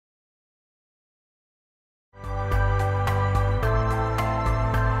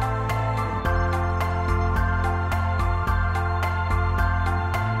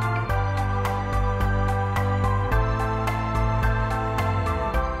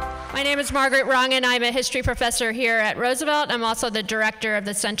My name is Margaret Rung, and I'm a history professor here at Roosevelt. I'm also the director of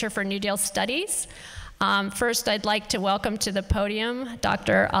the Center for New Deal Studies. First, I'd like to welcome to the podium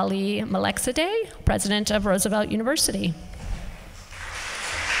Dr. Ali Malekzadeh, president of Roosevelt University.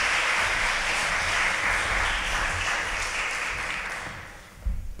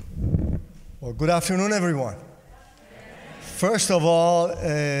 Well, good afternoon, everyone. First of all,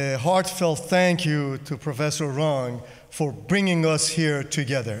 a heartfelt thank you to Professor Rung for bringing us here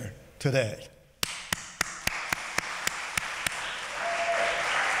together today.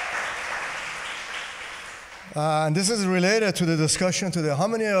 And this is related to the discussion today. How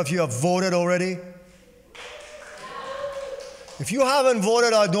many of you have voted already? If you haven't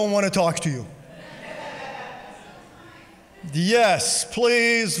voted, I don't want to talk to you. Yes,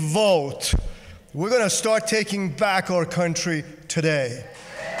 please vote. We're going to start taking back our country today.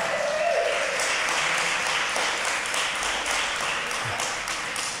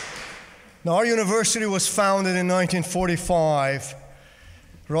 Now, our university was founded in 1945,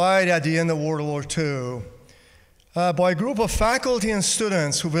 right at the end of World War II, by a group of faculty and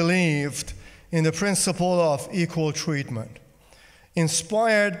students who believed in the principle of equal treatment.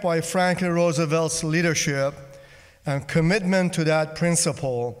 Inspired by Franklin Roosevelt's leadership and commitment to that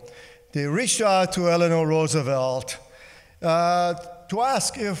principle, they reached out to Eleanor Roosevelt to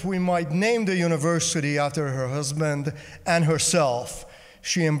ask if we might name the university after her husband and herself.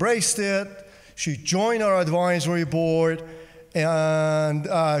 She embraced it. She joined our advisory board, and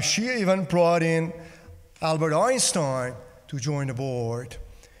she even brought in Albert Einstein to join the board.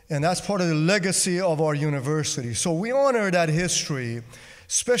 And that's part of the legacy of our university. So we honor that history,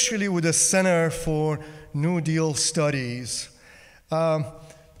 especially with the Center for New Deal Studies.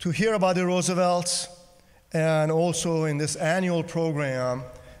 To hear about the Roosevelts, and also in this annual program,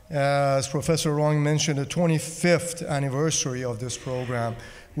 as Professor Rung mentioned, the 25th anniversary of this program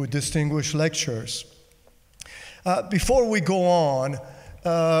with distinguished lectures. Before we go on,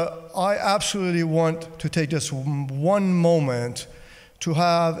 I absolutely want to take this one moment to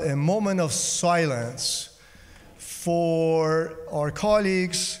have a moment of silence for our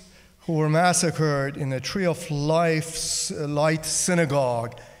colleagues who were massacred in the Tree of Light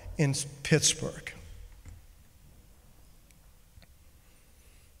Synagogue in Pittsburgh.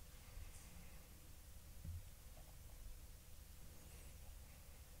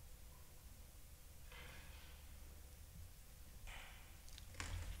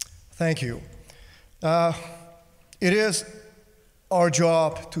 Thank you. It is our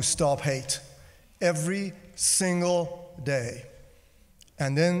job to stop hate every single day.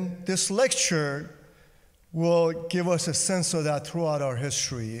 And then this lecture will give us a sense of that throughout our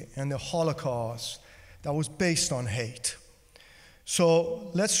history and the Holocaust that was based on hate. So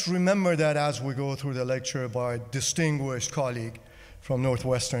let's remember that as we go through the lecture by a distinguished colleague from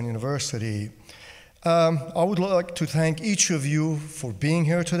Northwestern University. I would like to thank each of you for being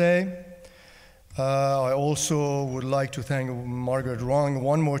here today. I also would like to thank Margaret Rung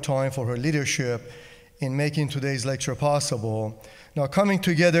one more time for her leadership in making today's lecture possible. Now, coming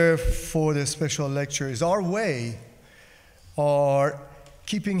together for this special lecture is our way of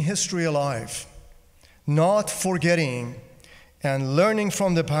keeping history alive, not forgetting and learning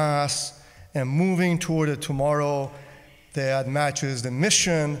from the past and moving toward a tomorrow that matches the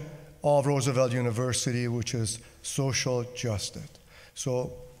mission of Roosevelt University, which is social justice.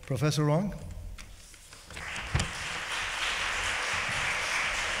 So, Professor Rung?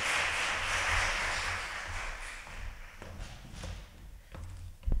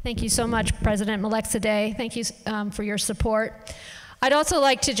 Thank you so much, President Malekzadeh. Thank you for your support. I'd also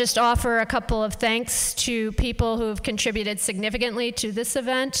like to just offer a couple of thanks to people who have contributed significantly to this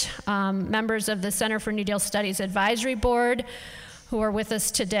event, members of the Center for New Deal Studies Advisory Board who are with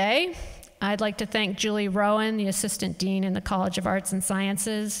us today. I'd like to thank Julie Rowan, the Assistant Dean in the College of Arts and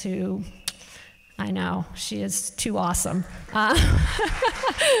Sciences, who, I know, she is too awesome.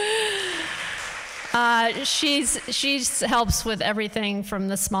 She helps with everything from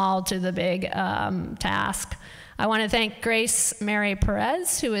the small to the big task. I want to thank Grace Mary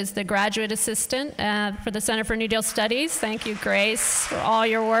Perez, who is the graduate assistant for the Center for New Deal Studies. Thank you, Grace, for all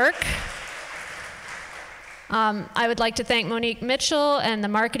your work. I would like to thank Monique Mitchell and the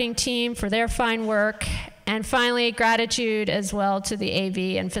marketing team for their fine work. And finally, gratitude as well to the AV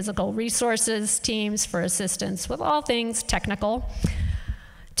and physical resources teams for assistance with all things technical.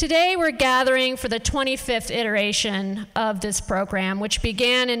 Today, we're gathering for the 25th iteration of this program, which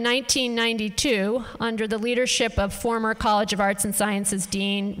began in 1992 under the leadership of former College of Arts and Sciences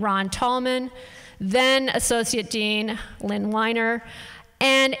Dean Ron Tallman, then Associate Dean Lynn Weiner,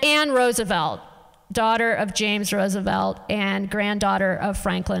 and Ann Roosevelt, daughter of James Roosevelt and granddaughter of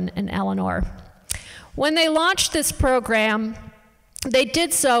Franklin and Eleanor. When they launched this program, they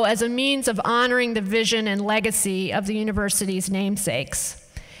did so as a means of honoring the vision and legacy of the university's namesakes.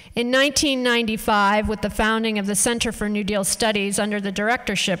 In 1995, with the founding of the Center for New Deal Studies under the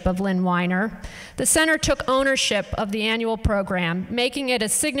directorship of Lynn Weiner, the center took ownership of the annual program, making it a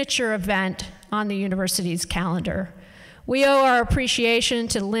signature event on the university's calendar. We owe our appreciation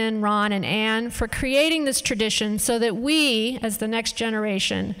to Lynn, Ron, and Ann for creating this tradition so that we, as the next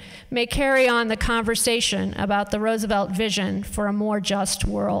generation, may carry on the conversation about the Roosevelt vision for a more just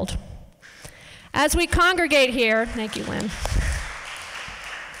world. As we congregate here, thank you, Lynn.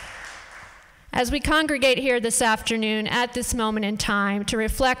 As we congregate here this afternoon at this moment in time to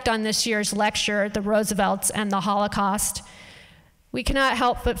reflect on this year's lecture, The Roosevelts and the Holocaust, we cannot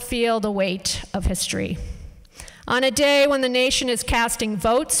help but feel the weight of history. On a day when the nation is casting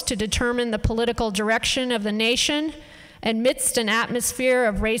votes to determine the political direction of the nation, amidst an atmosphere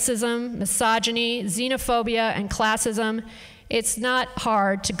of racism, misogyny, xenophobia, and classism, it's not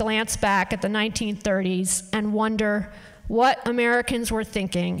hard to glance back at the 1930s and wonder what Americans were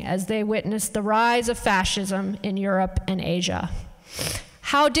thinking as they witnessed the rise of fascism in Europe and Asia.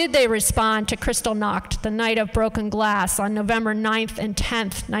 How did they respond to Kristallnacht, the night of broken glass, on November 9th and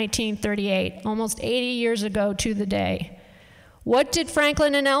 10th, 1938, almost 80 years ago to the day? What did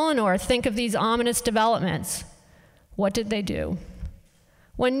Franklin and Eleanor think of these ominous developments? What did they do?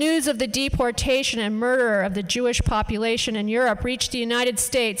 When news of the deportation and murder of the Jewish population in Europe reached the United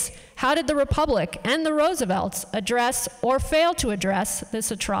States, how did the Republic and the Roosevelts address or fail to address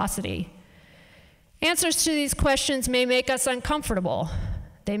this atrocity? Answers to these questions may make us uncomfortable.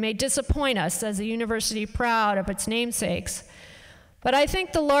 They may disappoint us as a university proud of its namesakes. But I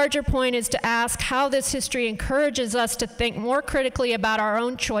think the larger point is to ask how this history encourages us to think more critically about our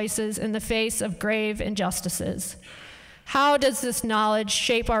own choices in the face of grave injustices. How does this knowledge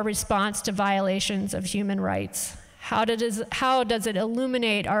shape our response to violations of human rights? How does it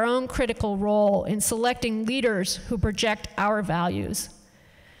illuminate our own critical role in selecting leaders who project our values?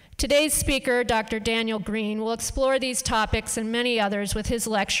 Today's speaker, Dr. Daniel Greene, will explore these topics and many others with his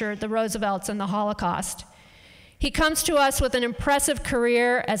lecture, The Roosevelts and the Holocaust. He comes to us with an impressive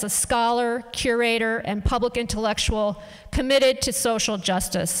career as a scholar, curator, and public intellectual committed to social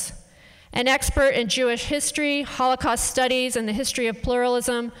justice. An expert in Jewish history, Holocaust studies, and the history of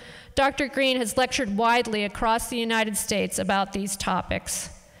pluralism, Dr. Greene has lectured widely across the United States about these topics.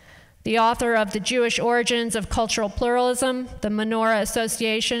 The author of The Jewish Origins of Cultural Pluralism, the Menorah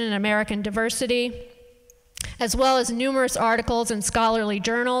Association and American Diversity, as well as numerous articles in scholarly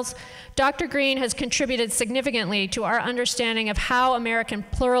journals, Dr. Greene has contributed significantly to our understanding of how American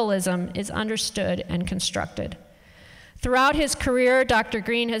pluralism is understood and constructed. Throughout his career, Dr.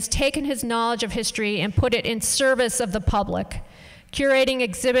 Greene has taken his knowledge of history and put it in service of the public, curating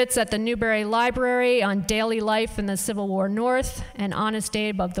exhibits at the Newberry Library on daily life in the Civil War North and Honest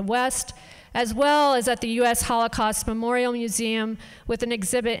Abe of the West, as well as at the U.S. Holocaust Memorial Museum with an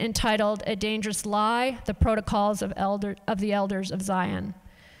exhibit entitled A Dangerous Lie, The Protocols of the Elders of Zion.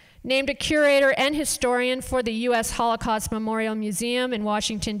 Named a curator and historian for the U.S. Holocaust Memorial Museum in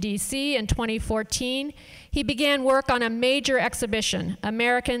Washington, D.C. in 2014, he began work on a major exhibition,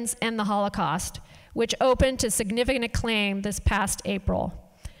 Americans and the Holocaust, which opened to significant acclaim this past April.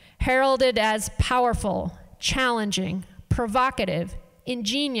 Heralded as powerful, challenging, provocative,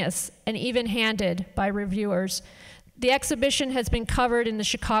 ingenious, and even-handed by reviewers, the exhibition has been covered in the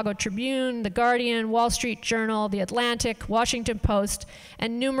Chicago Tribune, The Guardian, Wall Street Journal, The Atlantic, Washington Post,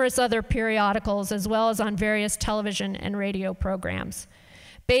 and numerous other periodicals, as well as on various television and radio programs.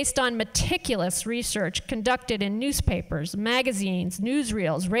 Based on meticulous research conducted in newspapers, magazines,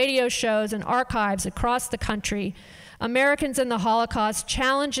 newsreels, radio shows, and archives across the country, Americans in the Holocaust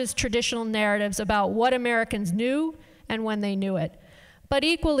challenges traditional narratives about what Americans knew and when they knew it. But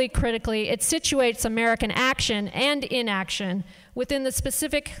equally critically, it situates American action and inaction within the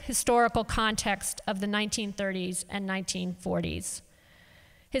specific historical context of the 1930s and 1940s.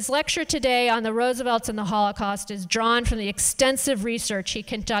 His lecture today on the Roosevelts and the Holocaust is drawn from the extensive research he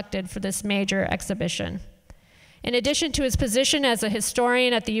conducted for this major exhibition. In addition to his position as a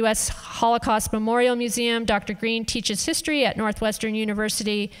historian at the U.S. Holocaust Memorial Museum, Dr. Greene teaches history at Northwestern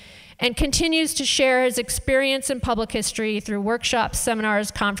University and continues to share his experience in public history through workshops,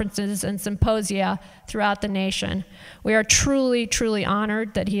 seminars, conferences, and symposia throughout the nation. We are truly, truly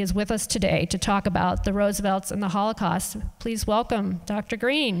honored that he is with us today to talk about the Roosevelts and the Holocaust. Please welcome Dr.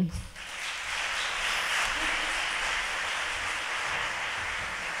 Greene.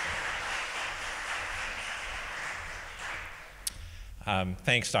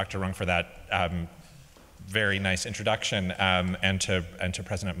 Thanks, Dr. Rung, for that very nice introduction, and to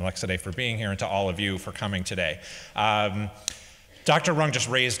President Melechizedek for being here, and to all of you for coming today. Dr. Rung just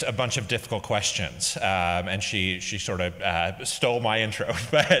raised a bunch of difficult questions, and she sort of stole my intro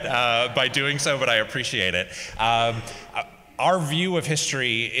by doing so, but I appreciate it. Our view of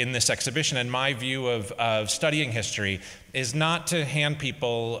history in this exhibition, and my view of studying history, is not to hand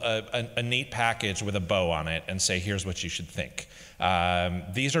people a neat package with a bow on it and say, here's what you should think.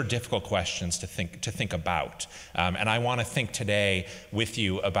 These are difficult questions to think about. And I want to think today with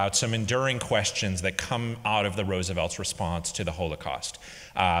you about some enduring questions that come out of the Roosevelts' response to the Holocaust,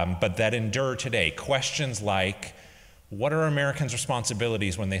 but that endure today. Questions like, what are Americans'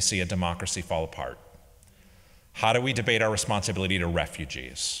 responsibilities when they see a democracy fall apart? How do we debate our responsibility to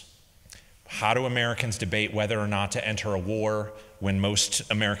refugees? How do Americans debate whether or not to enter a war when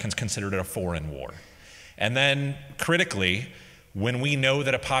most Americans considered it a foreign war? And then, critically, when we know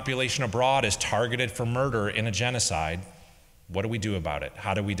that a population abroad is targeted for murder in a genocide, what do we do about it?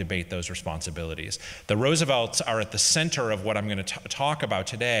 How do we debate those responsibilities? The Roosevelts are at the center of what I'm going to talk about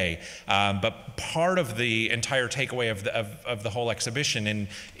today, but part of the entire takeaway of the whole exhibition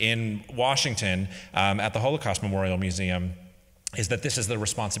in Washington at the Holocaust Memorial Museum is that this is the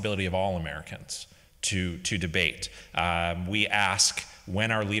responsibility of all Americans to debate. We ask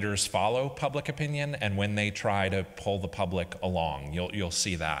when our leaders follow public opinion and when they try to pull the public along. You'll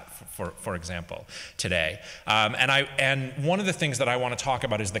see that, for example, today. And one of the things that I want to talk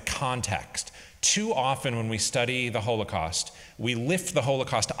about is the context. Too often when we study the Holocaust, we lift the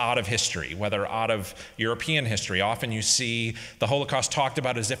Holocaust out of history, whether out of European history. Often you see the Holocaust talked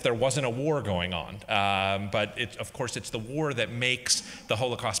about as if there wasn't a war going on. But of course, it's the war that makes the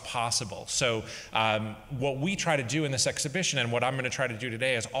Holocaust possible. So what we try to do in this exhibition, and what I'm going to try to do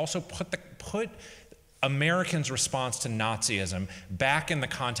today, is also put Americans' response to Nazism back in the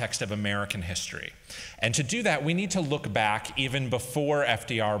context of American history. And to do that, we need to look back even before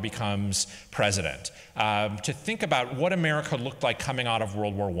FDR becomes president, to think about what America looked like coming out of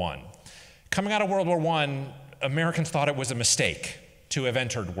World War I. Coming out of World War I, Americans thought it was a mistake to have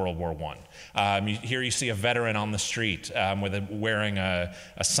entered World War I. Here you see a veteran on the street wearing a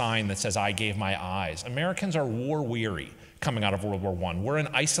sign that says, "I gave my eyes." Americans are war-weary coming out of World War I. We're an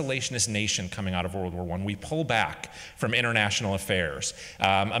isolationist nation coming out of World War I. We pull back from international affairs.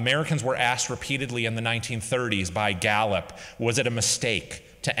 Americans were asked repeatedly in the 1930s by Gallup, was it a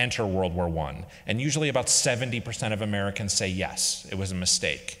mistake to enter World War I? And usually about 70% of Americans say yes, it was a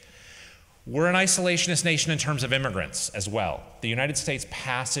mistake. We're an isolationist nation in terms of immigrants as well. The United States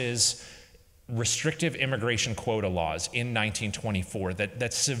passes restrictive immigration quota laws in 1924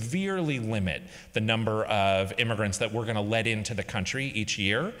 that severely limit the number of immigrants that we're going to let into the country each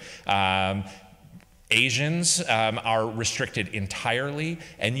year. Asians are restricted entirely,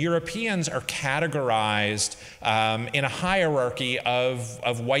 and Europeans are categorized in a hierarchy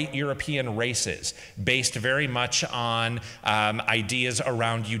of white European races based very much on ideas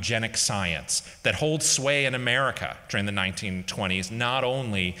around eugenic science that hold sway in America during the 1920s, not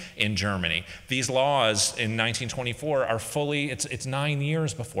only in Germany. These laws in 1924 are it's 9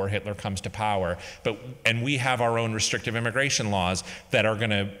 years before Hitler comes to power, and we have our own restrictive immigration laws that are going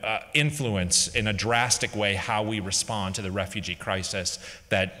to influence in a drastic way how we respond to the refugee crisis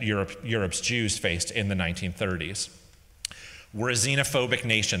that Europe's Jews faced in the 1930s. We're a xenophobic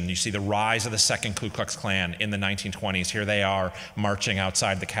nation. You see the rise of the Second Ku Klux Klan in the 1920s. Here they are marching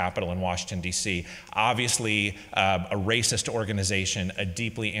outside the Capitol in Washington, D.C. Obviously a racist organization, a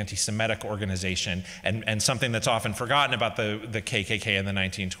deeply anti-Semitic organization, and something that's often forgotten about the KKK in the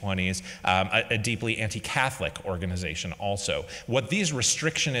 1920s, a deeply anti-Catholic organization also. What these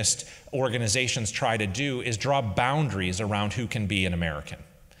restrictionist organizations try to do is draw boundaries around who can be an American.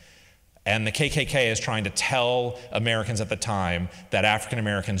 And the KKK is trying to tell Americans at the time that African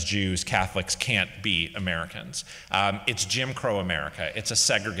Americans, Jews, Catholics can't be Americans. It's Jim Crow America. It's a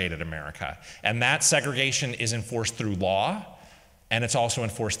segregated America. And that segregation is enforced through law, and it's also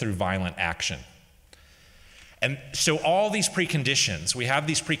enforced through violent action. And so all these preconditions, we have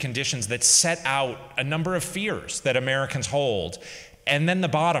these preconditions that set out a number of fears that Americans hold. And then the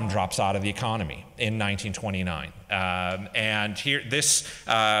bottom drops out of the economy in 1929. And here,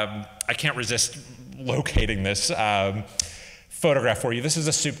 I can't resist locating this photograph for you. This is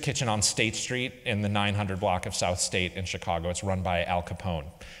a soup kitchen on State Street in the 900 block of South State in Chicago. It's run by Al Capone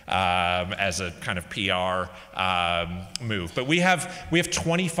as a kind of PR move. But we have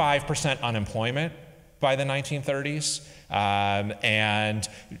 25% unemployment by the 1930s, and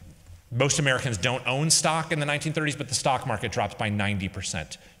most Americans don't own stock in the 1930s, but the stock market drops by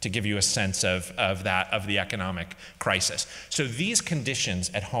 90% to give you a sense of the economic crisis. So these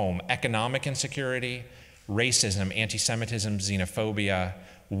conditions at home, economic insecurity, racism, anti-Semitism, xenophobia,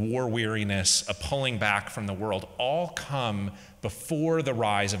 war weariness, a pulling back from the world, all come before the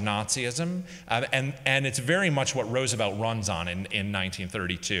rise of Nazism, and it's very much what Roosevelt runs on in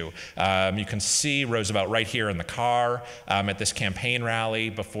 1932. You can see Roosevelt right here in the car at this campaign rally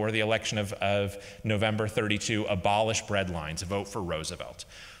before the election of November 32, abolish breadlines, vote for Roosevelt.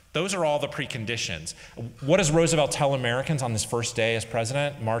 Those are all the preconditions. What does Roosevelt tell Americans on this first day as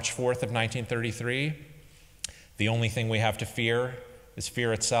president, March 4th of 1933? The only thing we have to fear is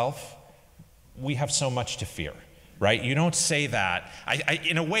fear itself. We have so much to fear, right? You don't say that.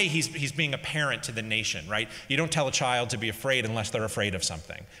 In a way, he's being a parent to the nation, right? You don't tell a child to be afraid unless they're afraid of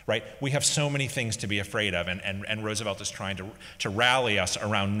something, right? We have so many things to be afraid of, and Roosevelt is trying to rally us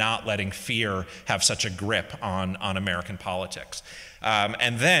around not letting fear have such a grip on American politics.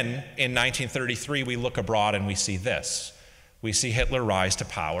 And then in 1933, we look abroad and we see this. We see Hitler rise to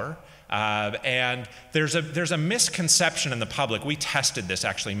power. And there's a misconception in the public. We tested this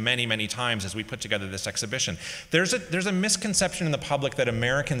actually many, many times as we put together this exhibition. There's a misconception in the public that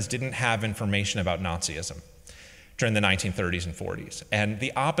Americans didn't have information about Nazism during the 1930s and 40s. And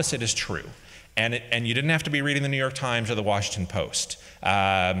the opposite is true. And you didn't have to be reading the New York Times or the Washington Post.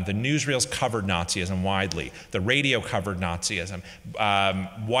 The newsreels covered Nazism widely. The radio covered Nazism.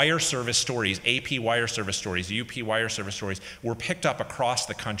 Wire service stories, AP wire service stories, UP wire service stories were picked up across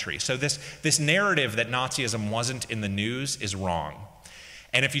the country. So this narrative that Nazism wasn't in the news is wrong.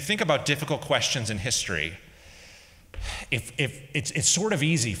 And if you think about difficult questions in history, if it's sort of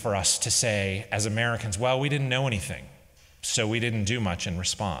easy for us to say as Americans, well, we didn't know anything, so we didn't do much in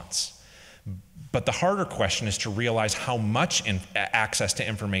response. But the harder question is to realize how much access to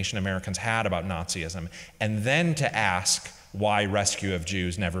information Americans had about Nazism, and then to ask why rescue of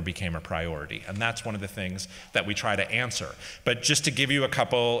Jews never became a priority. And that's one of the things that we try to answer. But just to give you a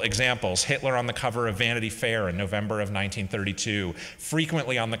couple examples, Hitler on the cover of Vanity Fair in November of 1932,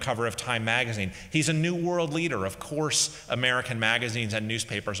 frequently on the cover of Time magazine. He's a new world leader. Of course, American magazines and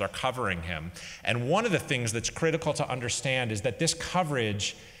newspapers are covering him. And one of the things that's critical to understand is that this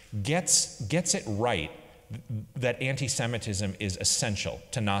coverage gets it right, that anti-Semitism is essential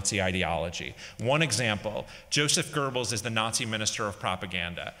to Nazi ideology. One example, Joseph Goebbels is the Nazi minister of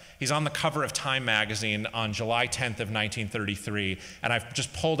propaganda. He's on the cover of Time magazine on July 10th of 1933, and I've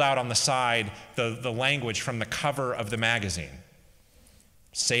just pulled out on the side the language from the cover of the magazine.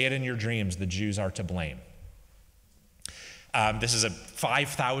 Say it in your dreams, the Jews are to blame. This is a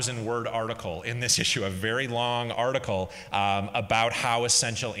 5,000-word article in this issue, a very long article about how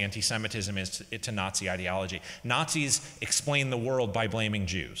essential anti-Semitism is to Nazi ideology. Nazis explain the world by blaming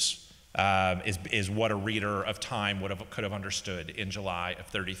Jews, is what a reader of Time could have understood in July of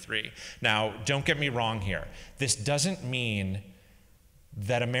 33. Now, don't get me wrong here. This doesn't mean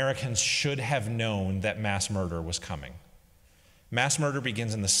that Americans should have known that mass murder was coming. Mass murder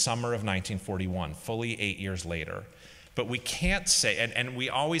begins in the summer of 1941, fully 8 years later. But we can't say, and we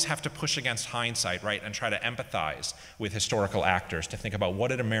always have to push against hindsight, right, and try to empathize with historical actors to think about what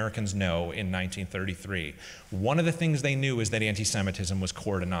did Americans know in 1933. One of the things they knew is that anti-Semitism was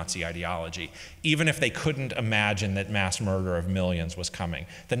core to Nazi ideology, even if they couldn't imagine that mass murder of millions was coming.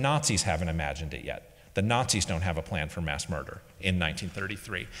 The Nazis haven't imagined it yet. The Nazis don't have a plan for mass murder in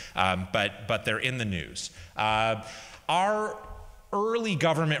 1933, but they're in the news. Our early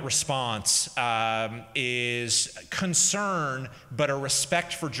government response is concern, but a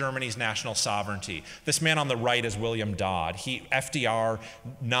respect for Germany's national sovereignty. This man on the right is William Dodd. FDR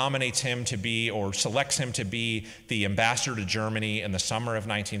nominates him to be, or selects him to be, the ambassador to Germany in the summer of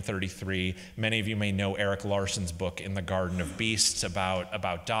 1933. Many of you may know Eric Larson's book, In the Garden of Beasts,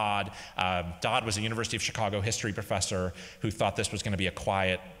 about Dodd. Dodd was a University of Chicago history professor who thought this was going to be a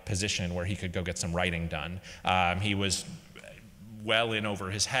quiet position where he could go get some writing done. He was well in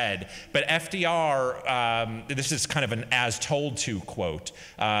over his head. But FDR, this is kind of an as told to quote,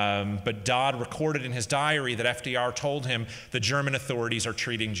 but Dodd recorded in his diary that FDR told him the German authorities are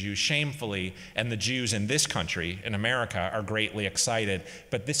treating Jews shamefully, and the Jews in this country, in America, are greatly excited,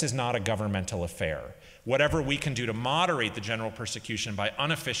 but this is not a governmental affair. Whatever we can do to moderate the general persecution by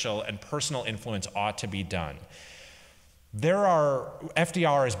unofficial and personal influence ought to be done.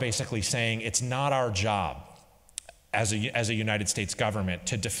 FDR is basically saying it's not our job as a United States government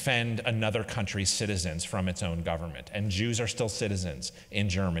to defend another country's citizens from its own government. And Jews are still citizens in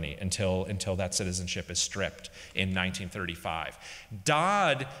Germany until that citizenship is stripped in 1935.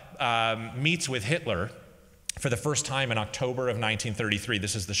 Dodd meets with Hitler for the first time in October of 1933.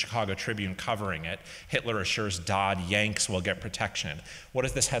 This is the Chicago Tribune covering it. Hitler assures Dodd Yanks will get protection. What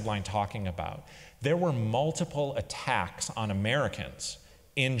is this headline talking about? There were multiple attacks on Americans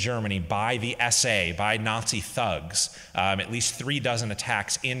in Germany by the SA, by Nazi thugs, at least 36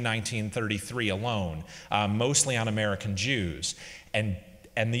 attacks in 1933 alone, mostly on American Jews. And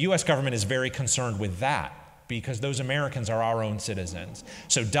the US government is very concerned with that, because those Americans are our own citizens.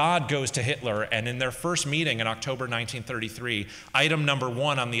 So Dodd goes to Hitler, and in their first meeting in October 1933, item number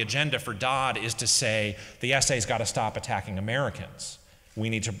 1 on the agenda for Dodd is to say, the SA's got to stop attacking Americans. We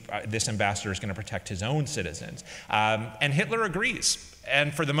need to, this ambassador is going to protect his own citizens. And Hitler agrees.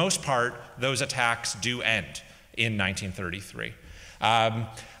 And for the most part, those attacks do end in 1933. I'm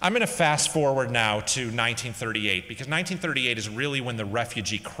going to fast forward now to 1938, because 1938 is really when the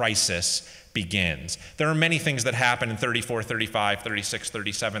refugee crisis begins. There are many things that happen in 34, 35, 36,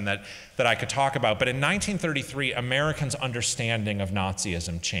 37 that I could talk about, but in 1933, Americans' understanding of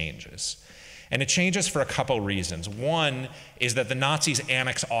Nazism changes. And it changes for a couple reasons. One is that the Nazis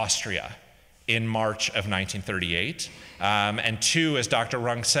annex Austria in March of 1938. And two, as Dr.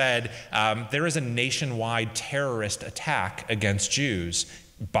 Rung said, there is a nationwide terrorist attack against Jews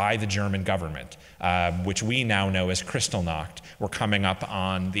by the German government, which we now know as Kristallnacht. We're coming up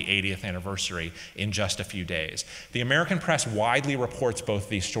on the 80th anniversary in just a few days. The American press widely reports both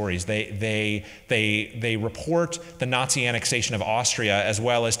these stories. They report the Nazi annexation of Austria as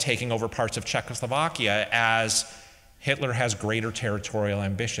well as taking over parts of Czechoslovakia as Hitler has greater territorial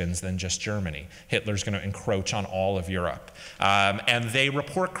ambitions than just Germany. Hitler's going to encroach on all of Europe. And they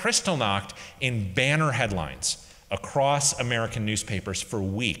report Kristallnacht in banner headlines across American newspapers for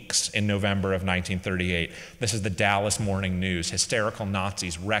weeks in November of 1938. This is the Dallas Morning News. Hysterical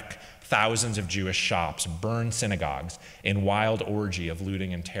Nazis wreck thousands of Jewish shops, burn synagogues in wild orgy of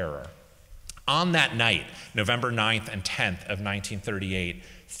looting and terror. On that night, November 9th and 10th of 1938,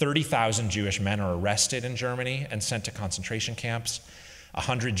 30,000 Jewish men are arrested in Germany and sent to concentration camps.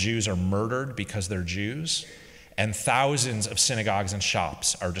 100 Jews are murdered because they're Jews. And thousands of synagogues and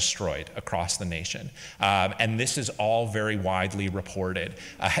shops are destroyed across the nation. And this is all very widely reported.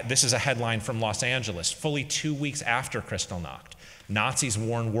 This is a headline from Los Angeles. Fully 2 weeks after Kristallnacht, Nazis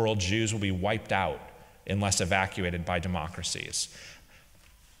warn world Jews will be wiped out unless evacuated by democracies.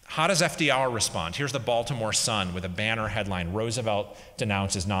 How does FDR respond? Here's the Baltimore Sun with a banner headline, Roosevelt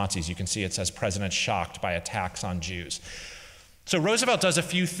denounces Nazis. You can see it says, President shocked by attacks on Jews. So Roosevelt does a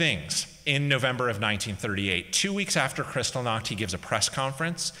few things in November of 1938. 2 weeks after Kristallnacht, he gives a press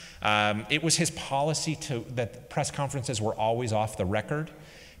conference. It was his policy that press conferences were always off the record,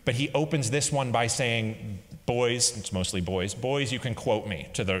 but he opens this one by saying, boys, it's mostly boys, boys, you can quote me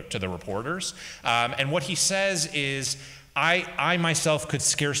to the reporters. And what he says is, I myself could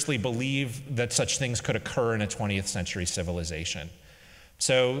scarcely believe that such things could occur in a 20th century civilization.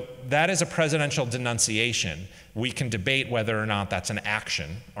 So that is a presidential denunciation. We can debate whether or not that's an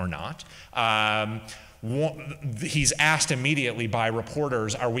action or not. He's asked immediately by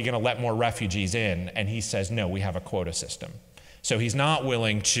reporters, are we going to let more refugees in? And he says, no, we have a quota system. So he's not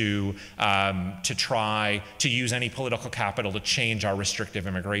willing to try to use any political capital to change our restrictive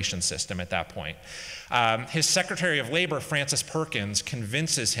immigration system at that point. His Secretary of Labor, Francis Perkins,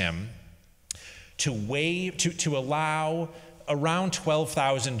 convinces him to allow around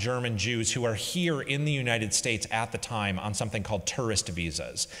 12,000 German Jews who are here in the United States at the time on something called tourist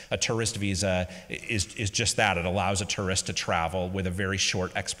visas. A tourist visa is just that. It allows a tourist to travel with a very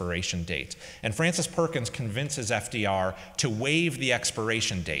short expiration date. And Francis Perkins convinces FDR to waive the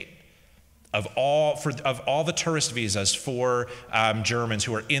expiration date of all the tourist visas for Germans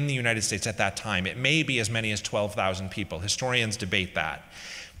who are in the United States at that time. It may be as many as 12,000 people. Historians debate that.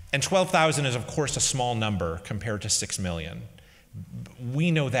 And 12,000 is, of course, a small number compared to 6 million.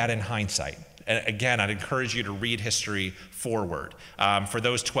 We know that in hindsight. And again, I'd encourage you to read history forward. For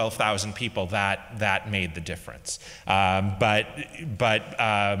those 12,000 people, that made the difference. And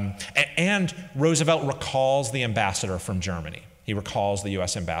Roosevelt recalls the ambassador from Germany. He recalls the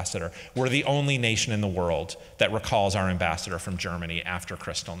US ambassador. We're the only nation in the world that recalls our ambassador from Germany after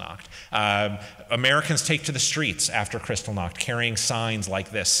Kristallnacht. Americans take to the streets after Kristallnacht, carrying signs like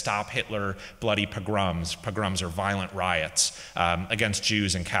this, "Stop Hitler, bloody pogroms." Pogroms are violent riots against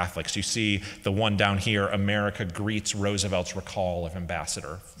Jews and Catholics. You see the one down here, America greets Roosevelt's recall of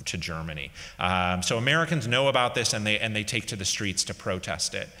ambassador to Germany. So Americans know about this and they take to the streets to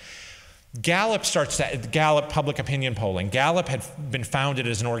protest it. Gallup public opinion polling. Gallup had been founded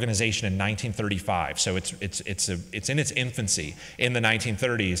as an organization in 1935, so it's in its infancy in the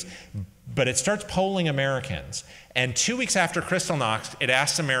 1930s, but it starts polling Americans. And 2 weeks after Kristallnacht, it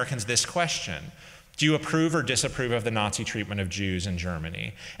asks Americans this question: Do you approve or disapprove of the Nazi treatment of Jews in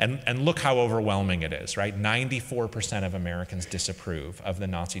Germany? And look how overwhelming it is, right? 94% of Americans disapprove of the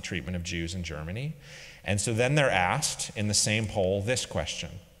Nazi treatment of Jews in Germany. And so then they're asked in the same poll this question: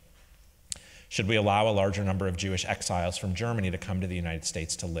 should we allow a larger number of Jewish exiles from Germany to come to the United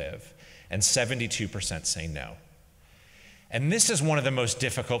States to live? And 72% say no. And this is one of the most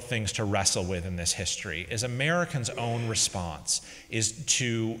difficult things to wrestle with in this history, is Americans' own response is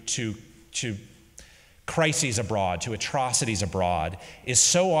to crises abroad, to atrocities abroad, is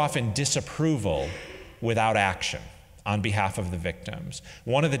so often disapproval without action on behalf of the victims.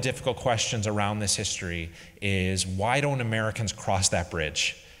 One of the difficult questions around this history is, why don't Americans cross that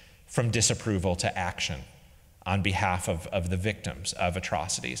bridge from disapproval to action on behalf of the victims of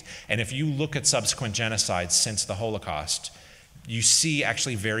atrocities? And if you look at subsequent genocides since the Holocaust, you see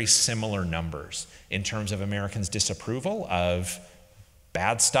actually very similar numbers in terms of Americans' disapproval of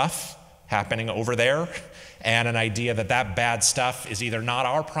bad stuff happening over there, and an idea that that bad stuff is either not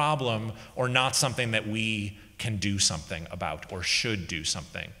our problem or not something that we can do something about or should do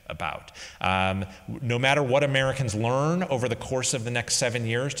something about. No matter what Americans learn over the course of the next 7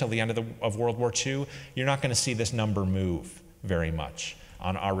 years till the end of World War II, you're not going to see this number move very much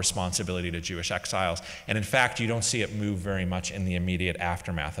on our responsibility to Jewish exiles. And in fact, you don't see it move very much in the immediate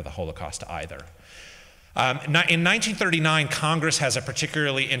aftermath of the Holocaust either. In 1939, Congress has a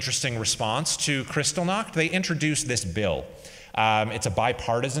particularly interesting response to Kristallnacht. They introduced this bill. It's a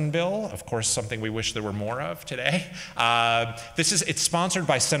bipartisan bill, of course, something we wish there were more of today. It's sponsored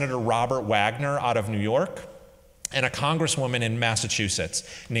by Senator Robert Wagner out of New York and a congresswoman in Massachusetts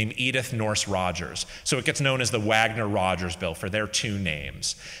named Edith Norse Rogers. So it gets known as the Wagner-Rogers bill for their two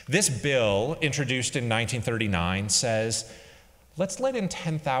names. This bill, introduced in 1939, says, let's let in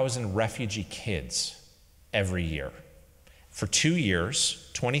 10,000 refugee kids every year for 2 years,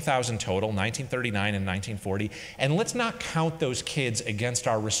 20,000 total, 1939 and 1940, and let's not count those kids against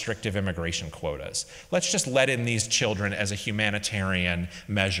our restrictive immigration quotas. Let's just let in these children as a humanitarian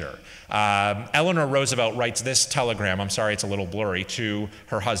measure. Eleanor Roosevelt writes this telegram, I'm sorry it's a little blurry, to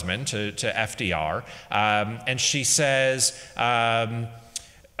her husband, to FDR, and she says,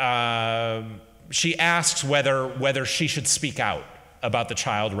 she asks whether she should speak out about the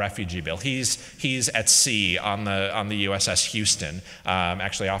child refugee bill. He's at sea on the USS Houston,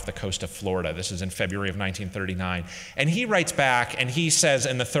 actually off the coast of Florida. This is in February of 1939. And he writes back and he says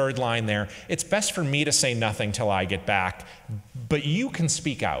in the third line there, it's best for me to say nothing till I get back, but you can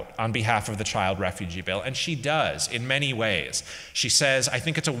speak out on behalf of the child refugee bill. And she does in many ways. She says, I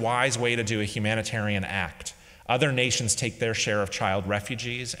think it's a wise way to do a humanitarian act. Other nations take their share of child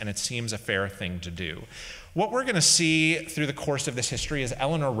refugees, and it seems a fair thing to do. What we're going to see through the course of this history is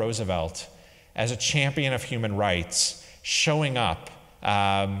Eleanor Roosevelt as a champion of human rights showing up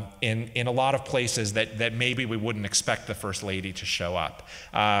in a lot of places that maybe we wouldn't expect the First Lady to show up.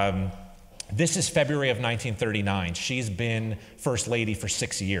 This is February of 1939. She's been First Lady for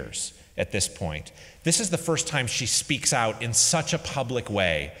 6 years at this point. This is the first time she speaks out in such a public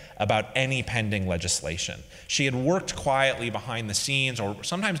way about any pending legislation. She had worked quietly behind the scenes, or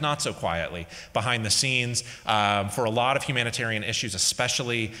sometimes not so quietly, behind the scenes for a lot of humanitarian issues,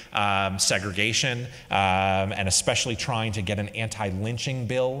 especially segregation, and especially trying to get an anti-lynching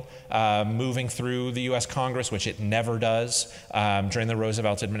bill moving through the US Congress, which it never does during the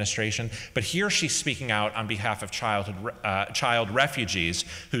Roosevelt administration. But here she's speaking out on behalf of child refugees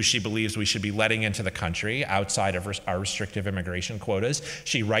who she believes we should be letting into the country outside of our restrictive immigration quotas.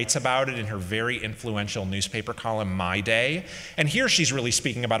 She writes about it in her very influential newspaper column, My Day. And here she's really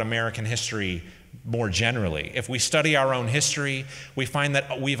speaking about American history more generally. If we study our own history, we find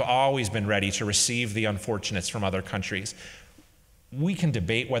that we've always been ready to receive the unfortunates from other countries. We can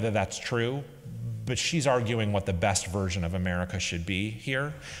debate whether that's true, but she's arguing what the best version of America should be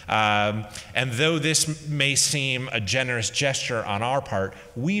here. And though this may seem a generous gesture on our part,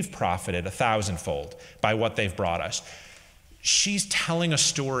 we've profited 1,000-fold by what they've brought us. She's telling a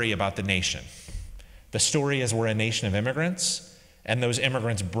story about the nation. The story is we're a nation of immigrants, and those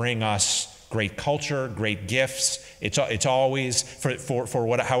immigrants bring us great culture, great gifts. It's always,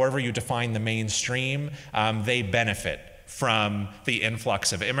 however you define the mainstream, they benefit from the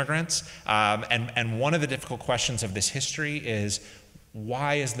influx of immigrants. And one of the difficult questions of this history is,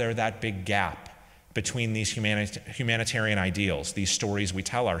 why is there that big gap between these humanitarian ideals, these stories we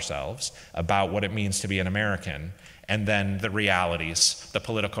tell ourselves about what it means to be an American, and then the realities, the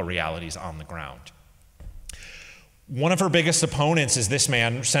political realities on the ground? One of her biggest opponents is this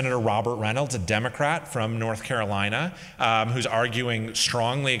man, Senator Robert Reynolds, a Democrat from North Carolina, who's arguing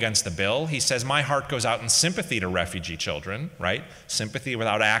strongly against the bill. He says, my heart goes out in sympathy to refugee children, right? Sympathy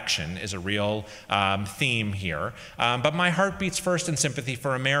without action is a real theme here. But my heart beats first in sympathy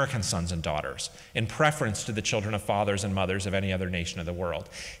for American sons and daughters, in preference to the children of fathers and mothers of any other nation of the world.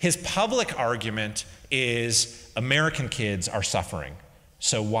 His public argument is American kids are suffering,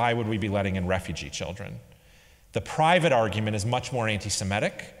 so why would we be letting in refugee children? The private argument is much more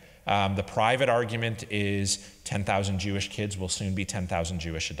anti-Semitic. The private argument is 10,000 Jewish kids will soon be 10,000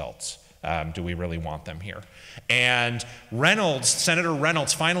 Jewish adults. Do we really want them here? And Senator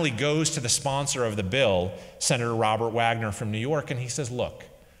Reynolds finally goes to the sponsor of the bill, Senator Robert Wagner from New York, and he says, look,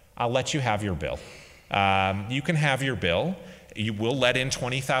 I'll let you have your bill. You can have your bill. You will let in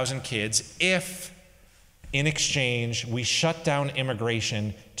 20,000 kids if, in exchange, we shut down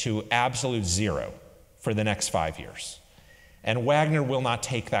immigration to absolute zero for the next 5 years. And Wagner will not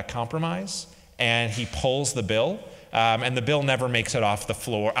take that compromise, and he pulls the bill, and the bill never makes it off the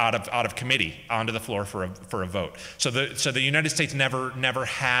floor, out of committee, onto the floor for a vote. So the United States never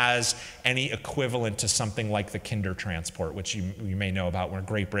has any equivalent to something like the kinder transport, which you may know about, where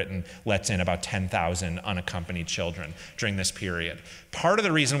Great Britain lets in about 10,000 unaccompanied children during this period. Part of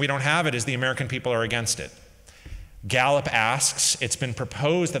the reason we don't have it is the American people are against it. Gallup asks, it's been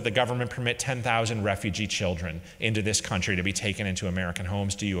proposed that the government permit 10,000 refugee children into this country to be taken into American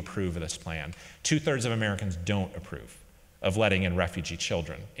homes. Do you approve of this plan? 2/3 of Americans don't approve of letting in refugee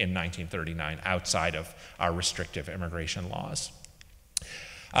children in 1939 outside of our restrictive immigration laws.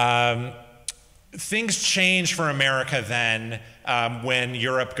 Things change for America then when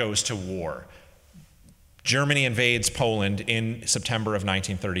Europe goes to war. Germany invades Poland in September of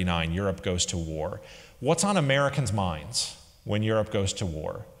 1939. Europe goes to war. What's on Americans' minds when Europe goes to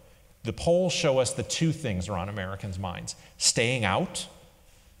war? The polls show us the two things are on Americans' minds. Staying out.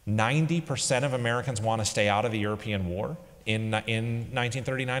 90% of Americans want to stay out of the European war in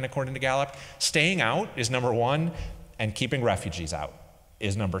 1939, according to Gallup. Staying out is number one, and keeping refugees out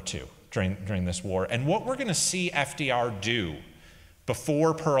is number two during this war. And what we're going to see FDR do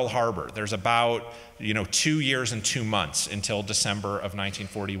before Pearl Harbor, there's about 2 years and 2 months until December of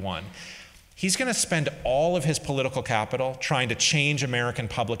 1941. He's going to spend all of his political capital trying to change American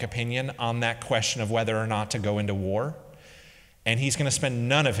public opinion on that question of whether or not to go into war. And he's going to spend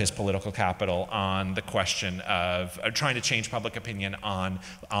none of his political capital on the question of trying to change public opinion on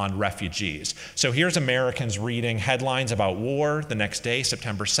refugees. So here's Americans reading headlines about war the next day,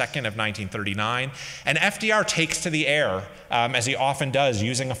 September 2nd of 1939. And FDR takes to the air, as he often does,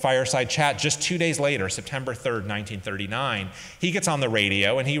 using a fireside chat. Just 2 days later, September 3rd, 1939, he gets on the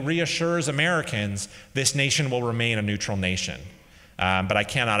radio and he reassures Americans this nation will remain a neutral nation. But I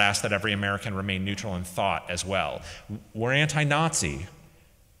cannot ask that every American remain neutral in thought as well. We're anti-Nazi,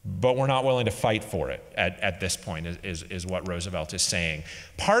 but we're not willing to fight for it at this point, is what Roosevelt is saying.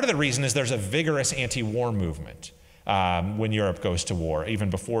 Part of the reason is there's a vigorous anti-war movement when Europe goes to war,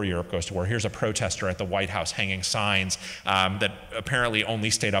 even before Europe goes to war. Here's a protester at the White House hanging signs that apparently only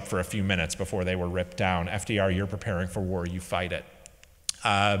stayed up for a few minutes before they were ripped down. FDR, you're preparing for war, you fight it.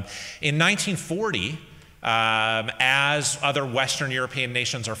 In 1940, as other Western European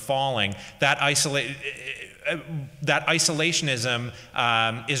nations are falling, that isolationism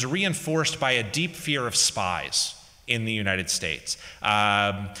is reinforced by a deep fear of spies in the United States.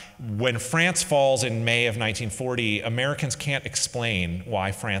 When France falls in May of 1940, Americans can't explain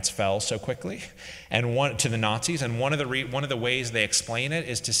why France fell so quickly to the Nazis, and one of the ways they explain it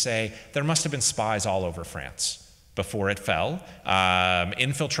is to say there must have been spies all over France before it fell,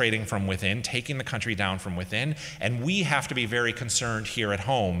 infiltrating from within, taking the country down from within, and we have to be very concerned here at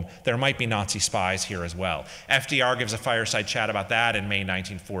home. There might be Nazi spies here as well. FDR gives a fireside chat about that in May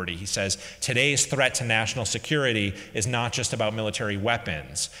 1940. He says, today's threat to national security is not just about military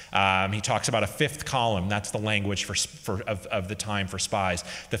weapons. He talks about a fifth column, that's the language of the time for spies,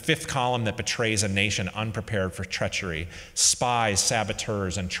 the fifth column that betrays a nation unprepared for treachery. Spies,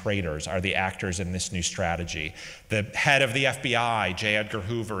 saboteurs, and traitors are the actors in this new strategy. The head of the FBI, J. Edgar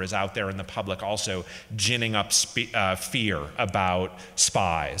Hoover, is out there in the public also ginning up fear about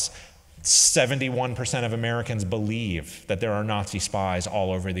spies. 71% of Americans believe that there are Nazi spies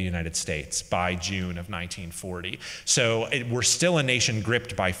all over the United States by June of 1940. So we're still a nation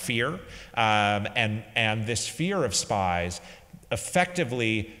gripped by fear, and this fear of spies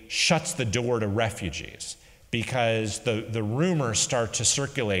effectively shuts the door to refugees, because the rumors start to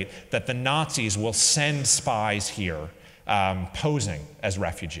circulate that the Nazis will send spies here posing as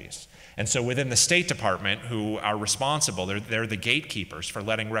refugees. And so within the State Department, who are responsible, they're the gatekeepers for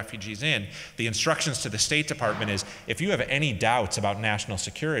letting refugees in, the instructions to the State Department is, if you have any doubts about national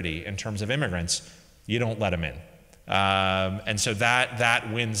security in terms of immigrants, you don't let them in. And so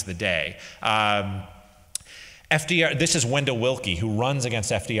that wins the day. FDR, this is Wendell Willkie, who runs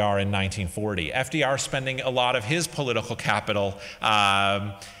against FDR in 1940. FDR spending a lot of his political capital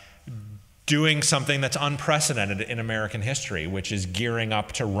doing something that's unprecedented in American history, which is gearing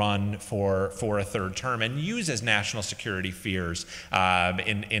up to run for a third term, and uses national security fears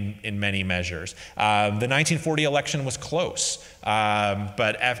in many measures. The 1940 election was close,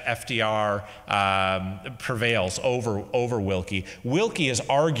 but FDR prevails over Willkie. Willkie is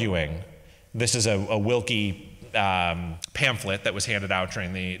arguing, this is a Willkie pamphlet that was handed out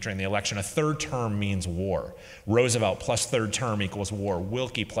during the election. A third term means war. Roosevelt plus third term equals war.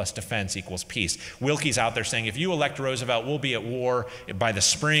 Willkie plus defense equals peace. Willkie's out there saying, if you elect Roosevelt, we'll be at war by the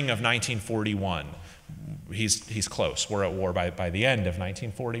spring of 1941. He's close. We're at war by the end of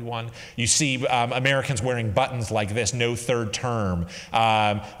 1941. You see Americans wearing buttons like this, no third term.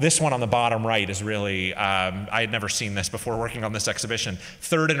 This one on the bottom right is really, I had never seen this before working on this exhibition.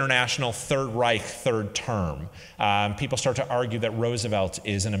 Third International, Third Reich, third term. People start to argue that Roosevelt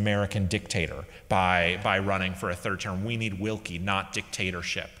is an American dictator by running for a third term. We need Willkie, not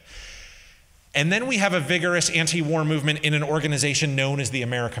dictatorship. And then we have a vigorous anti-war movement in an organization known as the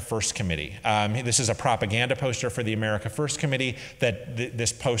America First Committee. This is a propaganda poster for the America First Committee that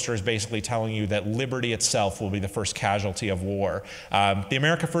this poster is basically telling you that liberty itself will be the first casualty of war. The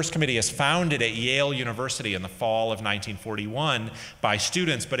America First Committee is founded at Yale University in the fall of 1941 by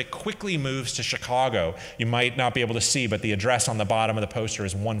students, but it quickly moves to Chicago. You might not be able to see, but the address on the bottom of the poster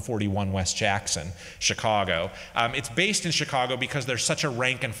is 141 West Jackson, Chicago. It's based in Chicago because there's such a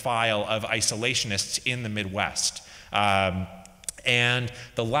rank and file of isolationists in the Midwest. And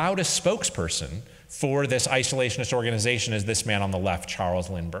the loudest spokesperson for this isolationist organization is this man on the left, Charles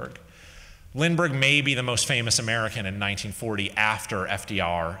Lindbergh. Lindbergh may be the most famous American in 1940 after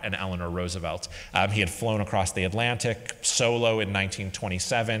FDR and Eleanor Roosevelt. He had flown across the Atlantic solo in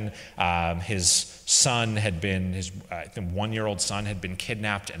 1927. His son had been, his one-year-old son had been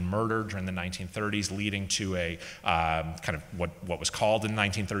kidnapped and murdered during the 1930s, leading to a kind of what was called in the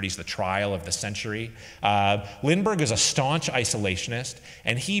 1930s the trial of the century. Lindbergh is a staunch isolationist,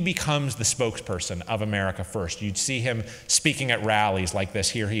 and he becomes the spokesperson of America First. You'd see him speaking at rallies like this.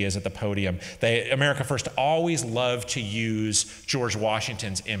 Here he is at the podium. America First always loved to use George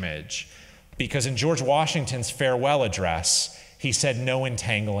Washington's image, because in George Washington's farewell address, he said no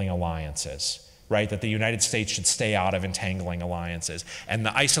entangling alliances. Right, that the United States should stay out of entangling alliances. And the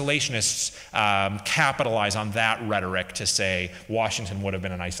isolationists capitalize on that rhetoric to say Washington would have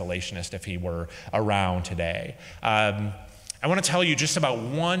been an isolationist if he were around today. I want to tell you just about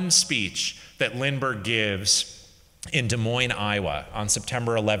one speech that Lindbergh gives in Des Moines, Iowa on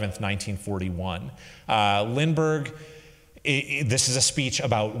September 11th, 1941. Lindbergh, this is a speech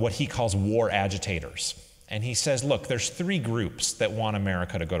about what he calls war agitators. And he says, look, there's three groups that want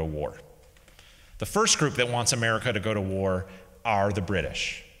America to go to war. The first group that wants America to go to war are the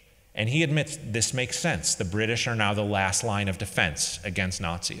British. And he admits this makes sense. The British are now the last line of defense against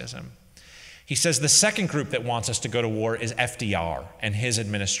Nazism. He says the second group that wants us to go to war is FDR and his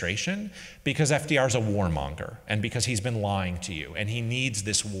administration, because FDR is a warmonger and because he's been lying to you. And he needs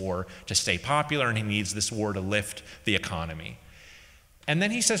this war to stay popular, and he needs this war to lift the economy. And then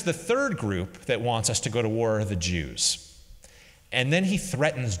he says the third group that wants us to go to war are the Jews. And then he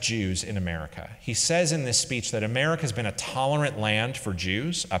threatens Jews in America. He says in this speech that America has been a tolerant land for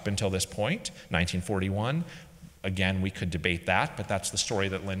Jews up until this point, 1941. Again, we could debate that, but that's the story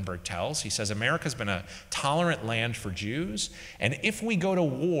that Lindbergh tells. He says America's been a tolerant land for Jews, and if we go to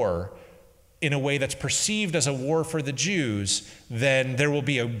war in a way that's perceived as a war for the Jews, then there will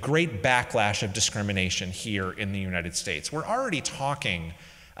be a great backlash of discrimination here in the United States. We're already talking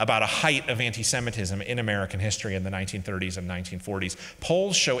about a height of anti-Semitism in American history in the 1930s and 1940s.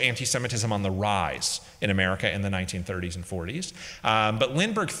 Polls show anti-Semitism on the rise in America in the 1930s and 40s. But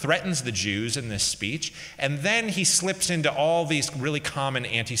Lindbergh threatens the Jews in this speech, and then he slips into all these really common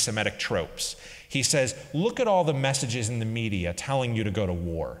anti-Semitic tropes. He says, look at all the messages in the media telling you to go to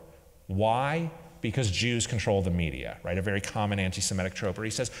war. Why? Because Jews control the media, right? A very common anti-Semitic trope. Where he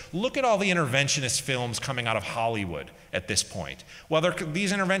says, look at all the interventionist films coming out of Hollywood at this point. Well,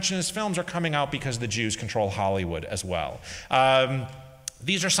 these interventionist films are coming out because the Jews control Hollywood as well.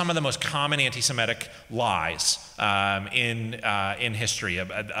 These are some of the most common anti-Semitic lies in history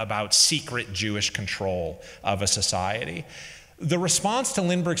about secret Jewish control of a society. The response to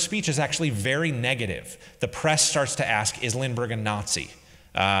Lindbergh's speech is actually very negative. The press starts to ask, is Lindbergh a Nazi?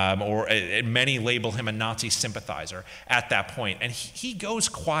 or many label him a Nazi sympathizer at that point. And he goes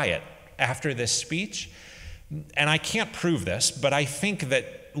quiet after this speech. And I can't prove this, but I think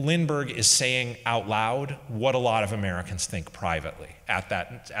that Lindbergh is saying out loud what a lot of Americans think privately at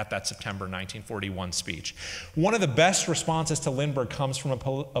that September 1941 speech. One of the best responses to Lindbergh comes from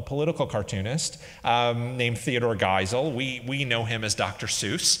a political cartoonist named Theodore Geisel. We know him as Dr.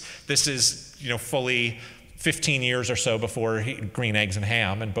 Seuss. This is, fully 15 years or so before Green Eggs and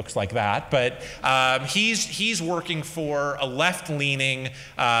Ham and books like that. But he's working for a left-leaning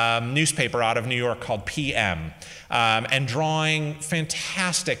newspaper out of New York called PM, and drawing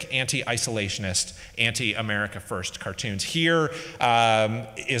fantastic anti-isolationist, anti-America First cartoons. Here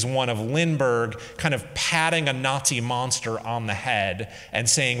is one of Lindbergh kind of patting a Nazi monster on the head and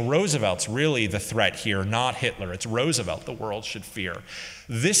saying, Roosevelt's really the threat here, not Hitler. It's Roosevelt the world should fear.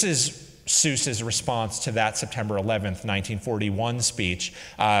 This is Seuss's response to that September 11th, 1941 speech.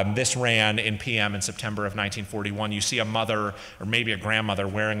 This ran in PM in September of 1941. You see a mother, or maybe a grandmother,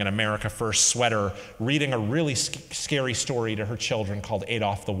 wearing an America First sweater, reading a really scary story to her children called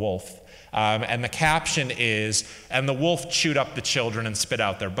Adolf the Wolf. And the caption is, and the wolf chewed up the children and spit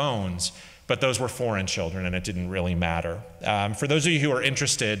out their bones. But those were foreign children, and it didn't really matter. For those of you who are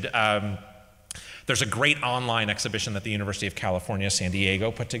interested, there's a great online exhibition that the University of California, San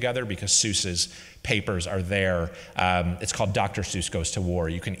Diego put together because Seuss's papers are there. It's called Dr. Seuss Goes to War.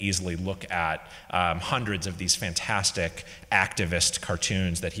 You can easily look at hundreds of these fantastic activist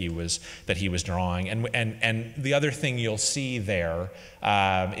cartoons that he was drawing. And the other thing you'll see there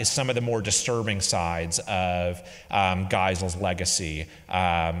is some of the more disturbing sides of Geisel's legacy,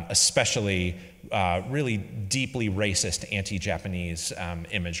 especially really deeply racist anti-Japanese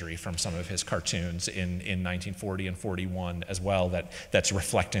imagery from some of his cartoons in 1940 and 41 as well, that's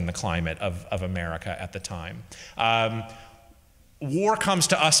reflecting the climate of America at the time. War comes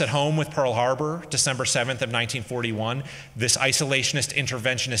to us at home with Pearl Harbor, December 7th of 1941. This isolationist,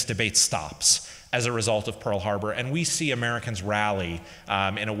 interventionist debate stops as a result of Pearl Harbor, and we see Americans rally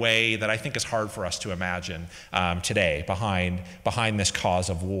in a way that I think is hard for us to imagine today behind this cause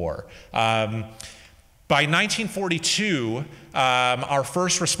of war. By 1942, our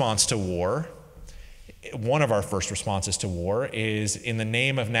first response to war, one of our first responses to war, is in the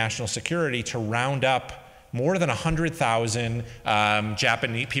name of national security to round up more than 100,000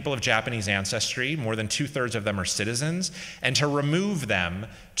 people of Japanese ancestry, more than 2/3 of them are citizens, and to remove them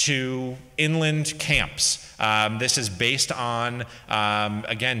to inland camps. This is based on,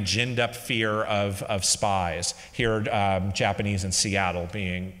 again, ginned up fear of spies. Here, Japanese in Seattle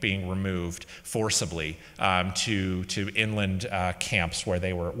being removed forcibly to inland camps where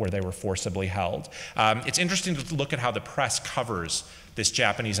they were forcibly held. It's interesting to look at how the press covers this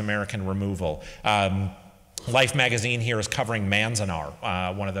Japanese American removal. Life magazine here is covering Manzanar,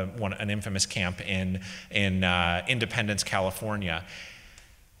 an infamous camp in Independence, California.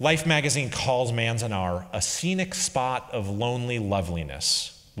 Life magazine calls Manzanar a scenic spot of lonely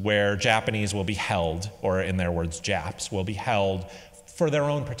loveliness, where Japanese will be held, or in their words, Japs, will be held for their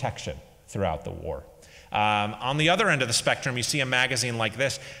own protection throughout the war. On the other end of the spectrum, you see a magazine like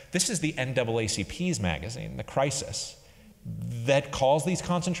this. This is the NAACP's magazine, The Crisis, that calls these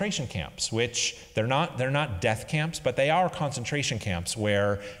concentration camps, which they're not death camps, but they are concentration camps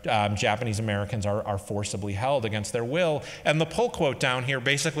where Japanese Americans are forcibly held against their will. And the pull quote down here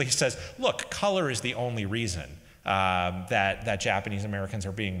basically says, look, color is the only reason that Japanese Americans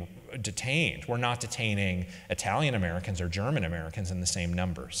are being detained. We're not detaining Italian Americans or German Americans in the same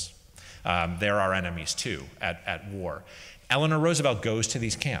numbers. They're our enemies too at war. Eleanor Roosevelt goes to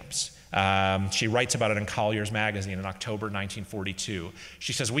these camps. She writes about it in Collier's magazine in October 1942.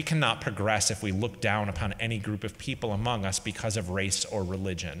 She says, we cannot progress if we look down upon any group of people among us because of race or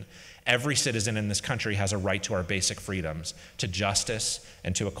religion. Every citizen in this country has a right to our basic freedoms, to justice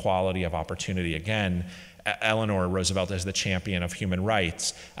and to equality of opportunity. Again, Eleanor Roosevelt is the champion of human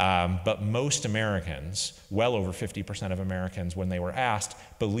rights, but most Americans, well over 50% of Americans, when they were asked,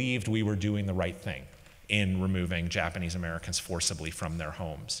 believed we were doing the right thing in removing Japanese Americans forcibly from their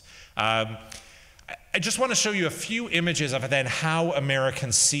homes. I just want to show you a few images of then how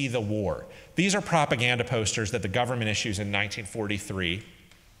Americans see the war. These are propaganda posters that the government issues in 1943.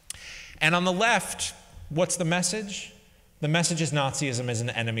 And on the left, what's the message? The message is Nazism is an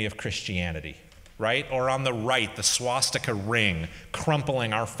enemy of Christianity, right? Or on the right, the swastika ring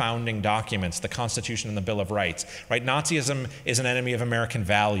crumpling our founding documents, the Constitution and the Bill of Rights, right? Nazism is an enemy of American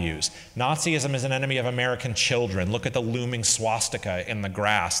values. Nazism is an enemy of American children. Look at the looming swastika in the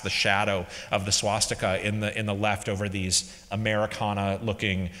grass, the shadow of the swastika in the left over these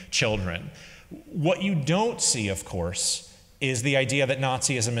Americana-looking children. What you don't see, of course, is the idea that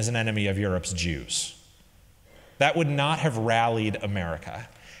Nazism is an enemy of Europe's Jews. That would not have rallied America.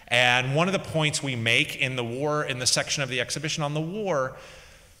 And one of the points we make in the war, in the section of the exhibition on the war,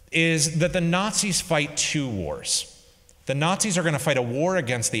 is that the Nazis fight two wars. The Nazis are going to fight a war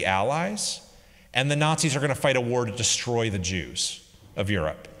against the Allies, and the Nazis are going to fight a war to destroy the Jews of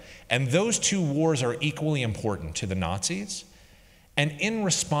Europe. And those two wars are equally important to the Nazis. And in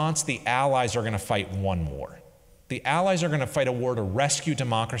response, the Allies are going to fight one war. The Allies are going to fight a war to rescue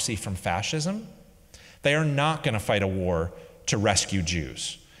democracy from fascism. They are not going to fight a war to rescue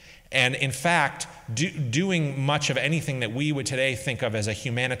Jews. And in fact, doing much of anything that we would today think of as a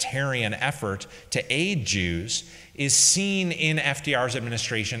humanitarian effort to aid Jews is seen in FDR's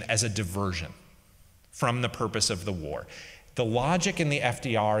administration as a diversion from the purpose of the war. The logic in the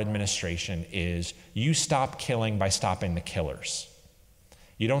FDR administration is you stop killing by stopping the killers.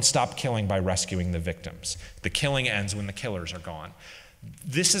 You don't stop killing by rescuing the victims. The killing ends when the killers are gone.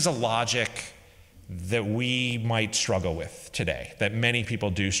 This is a logic that we might struggle with today, that many people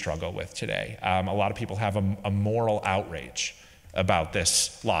do struggle with today. A lot of people have a moral outrage about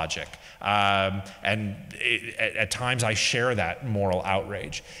this logic. At times I share that moral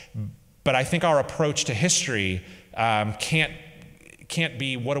outrage. But I think our approach to history can't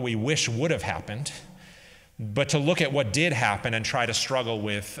be what do we wish would have happened, but to look at what did happen and try to struggle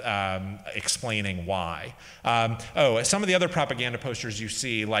with explaining why. Some of the other propaganda posters you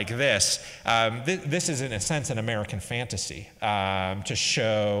see like this, this is in a sense an American fantasy to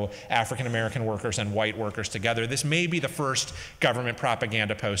show African American workers and white workers together. This may be the first government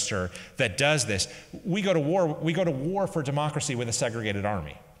propaganda poster that does this. We go to war for democracy with a segregated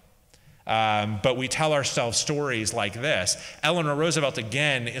army. But we tell ourselves stories like this. Eleanor Roosevelt,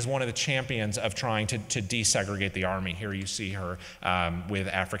 again, is one of the champions of trying to desegregate the army. Here you see her with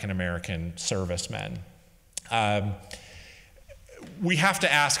African-American servicemen. We have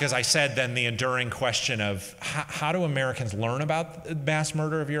to ask, as I said, then the enduring question of how do Americans learn about the mass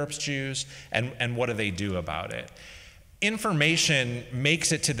murder of Europe's Jews, and what do they do about it? Information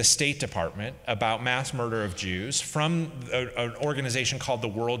makes it to the State Department about mass murder of Jews from an organization called the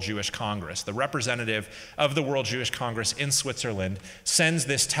World Jewish Congress. The representative of the World Jewish Congress in Switzerland sends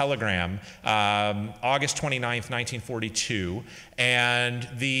this telegram August 29th, 1942, and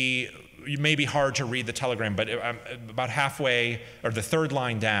it may be hard to read the telegram, but about halfway, or the third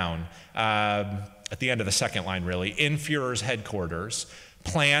line down, at the end of the second line really, in Führer's headquarters,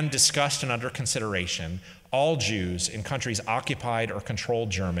 plan discussed and under consideration, all Jews in countries occupied or controlled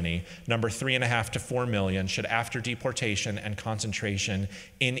Germany, number 3.5 to 4 million, should after deportation and concentration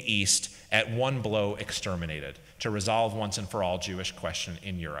in East at one blow exterminated to resolve once and for all Jewish question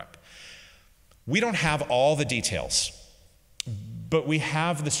in Europe. We don't have all the details, but we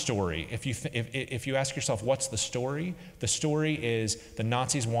have the story. If you ask yourself, what's the story? The story is the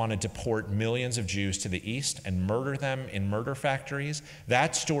Nazis want to deport millions of Jews to the East and murder them in murder factories.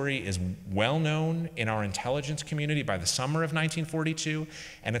 That story is well known in our intelligence community by the summer of 1942,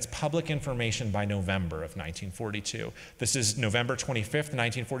 and it's public information by November of 1942. This is November 25th,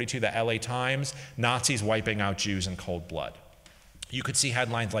 1942, the LA Times, Nazis wiping out Jews in cold blood. You could see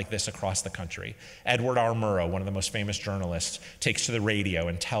headlines like this across the country. Edward R. Murrow, one of the most famous journalists, takes to the radio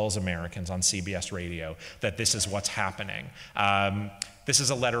and tells Americans on CBS radio that this is what's happening. This is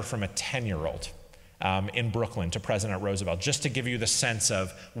a letter from a 10-year-old in Brooklyn to President Roosevelt, just to give you the sense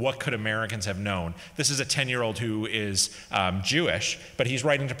of what could Americans have known. This is a 10-year-old who is Jewish, but he's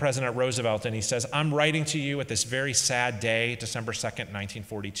writing to President Roosevelt, and he says, I'm writing to you at this very sad day, December 2nd,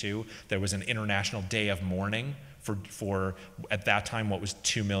 1942. There was an international day of mourning for at that time, what was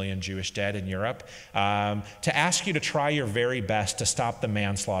 2 million Jewish dead in Europe, to ask you to try your very best to stop the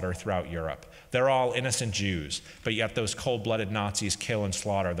manslaughter throughout Europe. They're all innocent Jews, but yet those cold-blooded Nazis kill and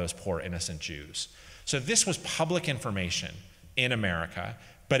slaughter those poor innocent Jews. So this was public information in America,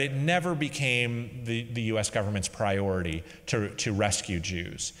 but it never became the US government's priority to rescue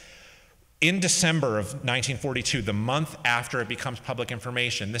Jews. In December of 1942, the month after it becomes public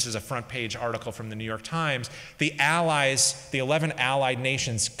information, this is a front page article from the New York Times, the Allies, the 11 Allied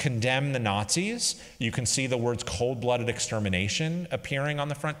nations condemn the Nazis. You can see the words cold-blooded extermination appearing on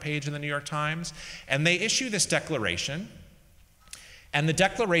the front page of the New York Times. And they issue this declaration, and the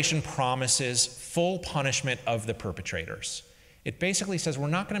declaration promises full punishment of the perpetrators. It basically says we're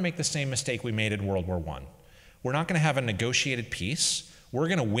not going to make the same mistake we made in World War I. We're not going to have a negotiated peace. We're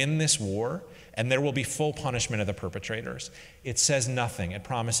going to win this war, and there will be full punishment of the perpetrators. It says nothing, it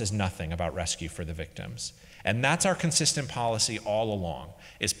promises nothing about rescue for the victims. And that's our consistent policy all along,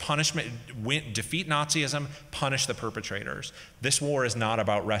 is punishment, defeat Nazism, punish the perpetrators. This war is not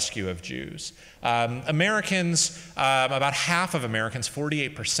about rescue of Jews. Americans, about half of Americans,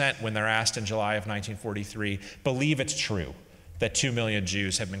 48%, when they're asked in July of 1943, believe it's true that 2 million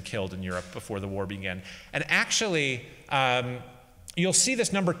Jews have been killed in Europe before the war began. And actually, you'll see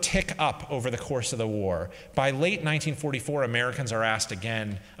this number tick up over the course of the war. By late 1944, Americans are asked,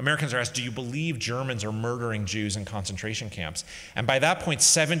 do you believe Germans are murdering Jews in concentration camps? And by that point,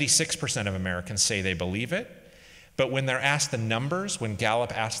 76% of Americans say they believe it. But when they're asked the numbers, when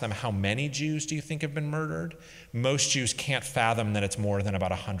Gallup asks them how many Jews do you think have been murdered, most Jews can't fathom that it's more than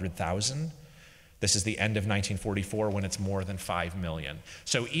about 100,000. This is the end of 1944 when it's more than 5 million.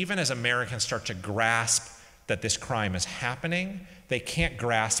 So even as Americans start to grasp that this crime is happening, they can't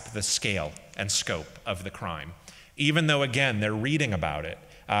grasp the scale and scope of the crime. Even though, again, they're reading about it.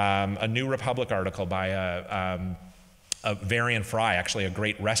 A New Republic article by a Varian Fry, actually a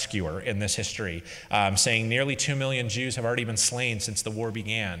great rescuer in this history, saying nearly 2 million Jews have already been slain since the war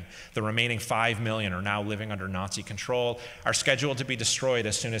began. The remaining 5 million are now living under Nazi control, are scheduled to be destroyed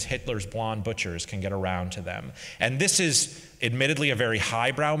as soon as Hitler's blonde butchers can get around to them. And this is admittedly a very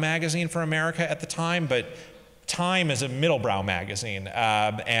highbrow magazine for America at the time, but Time is a middlebrow magazine,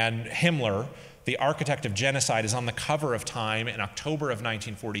 and Himmler, the architect of genocide, is on the cover of Time in October of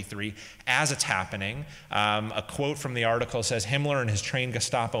 1943 as it's happening. A quote from the article says, "Himmler and his trained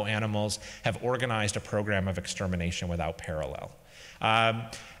Gestapo animals have organized a program of extermination without parallel."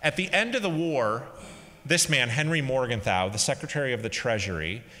 At the end of the war, this man, Henry Morgenthau, the Secretary of the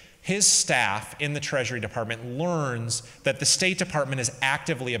Treasury, his staff in the Treasury Department learns that the State Department is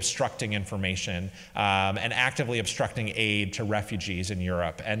actively obstructing information and actively obstructing aid to refugees in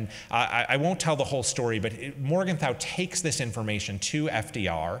Europe. And I won't tell the whole story, but Morgenthau takes this information to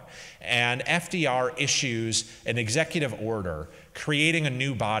FDR, and FDR issues an executive order creating a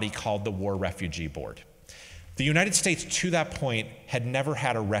new body called the War Refugee Board. The United States, to that point, had never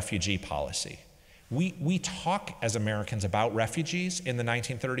had a refugee policy. We talk as Americans about refugees in the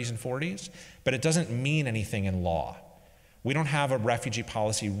 1930s and 40s, but it doesn't mean anything in law. We don't have a refugee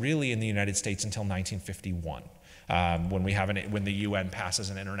policy really in the United States until 1951, when the UN passes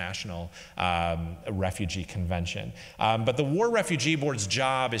an international refugee convention. But the War Refugee Board's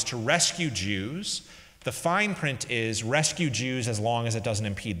job is to rescue Jews. The fine print is rescue Jews as long as it doesn't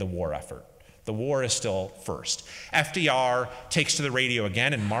impede the war effort. The war is still first. FDR takes to the radio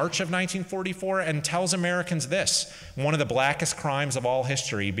again in March of 1944 and tells Americans this: one of the blackest crimes of all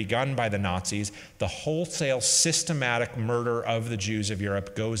history begun by the Nazis, the wholesale systematic murder of the Jews of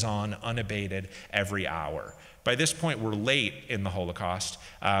Europe, goes on unabated every hour. By this point, we're late in the Holocaust,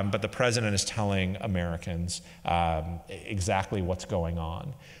 but the president is telling Americans exactly what's going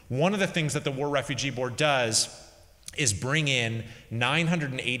on. One of the things that the War Refugee Board does is bring in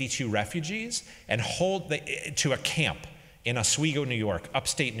 982 refugees and hold to a camp in Oswego, New York,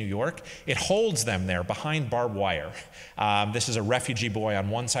 upstate New York. It holds them there behind barbed wire. This is a refugee boy on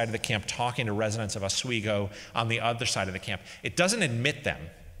one side of the camp talking to residents of Oswego on the other side of the camp. It doesn't admit them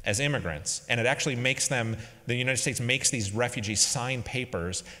as immigrants, and it actually makes them, the United States makes these refugees sign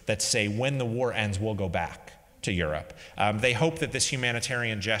papers that say, when the war ends, we'll go back to Europe. They hope that this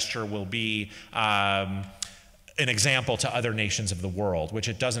humanitarian gesture will be an example to other nations of the world, which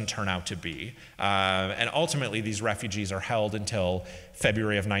it doesn't turn out to be. And ultimately, these refugees are held until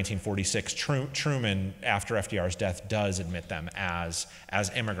February of 1946. Truman, after FDR's death, does admit them as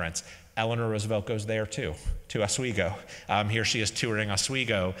immigrants. Eleanor Roosevelt goes there too, to Oswego. Here she is touring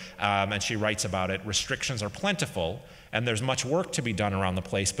Oswego, and she writes about it. Restrictions are plentiful, and there's much work to be done around the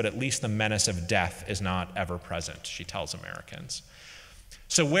place, but at least the menace of death is not ever present, she tells Americans.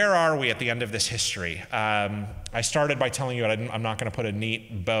 So where are we at the end of this history? I started by telling you I'm not going to put a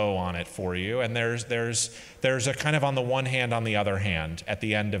neat bow on it for you, and there's a kind of on the one hand, on the other hand at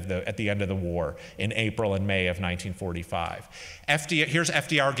the end of the war in April and May of 1945. Here's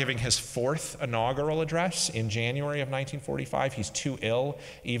FDR giving his fourth inaugural address in January of 1945. He's too ill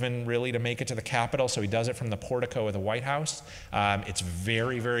even really to make it to the Capitol, so he does it from the portico of the White House. It's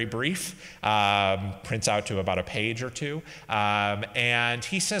very, very brief, prints out to about a page or two, and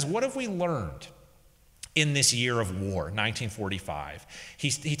he says, what have we learned in this year of war, 1945?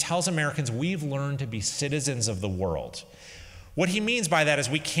 He tells Americans, we've learned to be citizens of the world. What he means by that is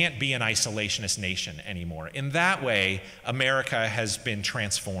we can't be an isolationist nation anymore. In that way, America has been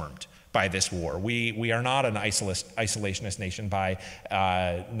transformed by this war. We are not an isolationist nation by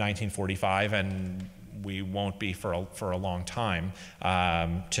 1945, and we won't be for a long time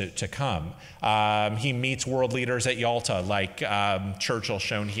to come. He meets world leaders at Yalta, like Churchill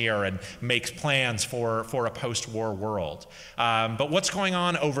shown here, and makes plans for a post-war world. But what's going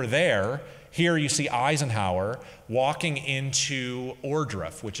on over there? Here you see Eisenhower walking into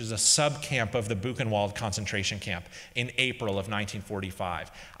Ohrdruf, which is a subcamp of the Buchenwald concentration camp, in April of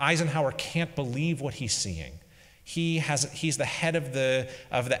 1945. Eisenhower can't believe what he's seeing. He's the head of the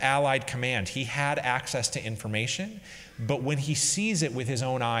Allied command. He had access to information, but when he sees it with his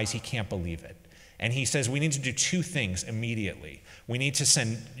own eyes, he can't believe it. And he says, we need to do two things immediately. We need to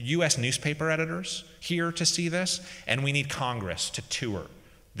send US newspaper editors here to see this, and we need Congress to tour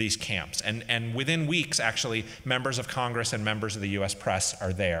these camps. And within weeks, actually, members of Congress and members of the US press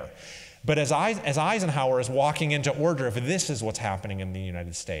are there. But as Eisenhower is walking into Ohrdruf, this is what's happening in the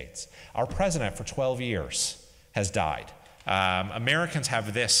United States. Our president for 12 years has died. Americans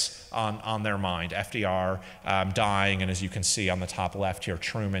have this on their mind, FDR dying, and as you can see on the top left here,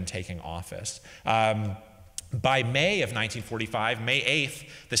 Truman taking office. By May of 1945, May 8th,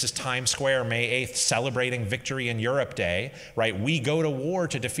 this is Times Square, May 8th, celebrating Victory in Europe Day, right? We go to war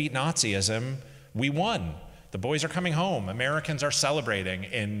to defeat Nazism. We won. The boys are coming home. Americans are celebrating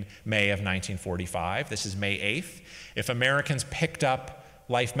in May of 1945. This is May 8th. If Americans picked up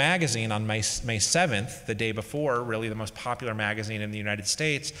Life magazine on May 7th, the day before, really the most popular magazine in the United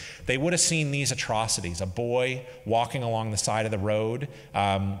States, they would have seen these atrocities. A boy walking along the side of the road,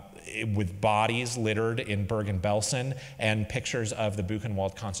 with bodies littered in Bergen-Belsen, and pictures of the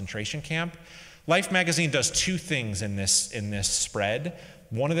Buchenwald concentration camp. Life magazine does two things in this spread.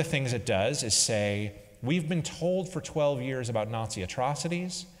 One of the things it does is say, we've been told for 12 years about Nazi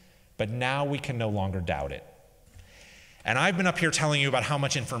atrocities, but now we can no longer doubt it. And I've been up here telling you about how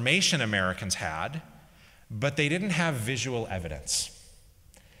much information Americans had, but they didn't have visual evidence.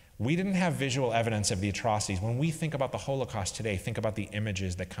 We didn't have visual evidence of the atrocities. When we think about the Holocaust today, think about the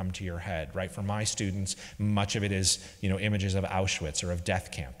images that come to your head, right? For my students, much of it is, images of Auschwitz or of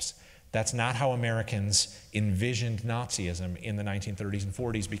death camps. That's not how Americans envisioned Nazism in the 1930s and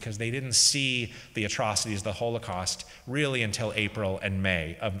 40s, because they didn't see the atrocities of the Holocaust really until April and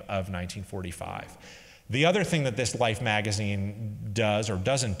May of 1945. The other thing that this Life magazine does or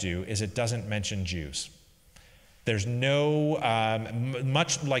doesn't do is it doesn't mention Jews. There's no,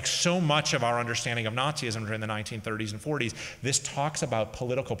 so much of our understanding of Nazism during the 1930s and 40s, this talks about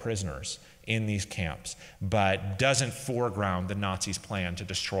political prisoners in these camps, but doesn't foreground the Nazis' plan to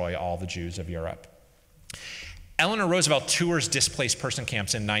destroy all the Jews of Europe. Eleanor Roosevelt tours displaced person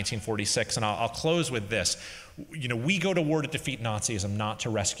camps in 1946, and I'll close with this. We go to war to defeat Nazism, not to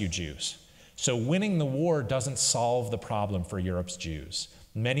rescue Jews. So winning the war doesn't solve the problem for Europe's Jews.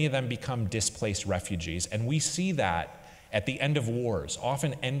 Many of them become displaced refugees, and we see that at the end of wars.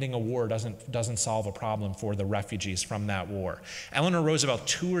 Often ending a war doesn't solve a problem for the refugees from that war. Eleanor Roosevelt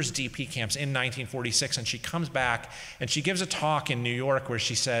tours DP camps in 1946, and she comes back and she gives a talk in New York where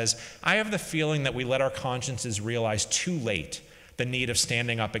she says, I have the feeling that we let our consciences realize too late the need of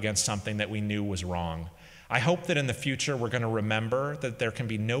standing up against something that we knew was wrong. I hope that in the future we're going to remember that there can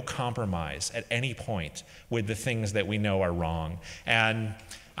be no compromise at any point with the things that we know are wrong. And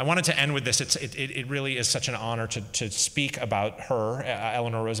I wanted to end with this. It really is such an honor to speak about her,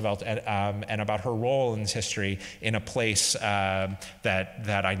 Eleanor Roosevelt, and about her role in this history in a place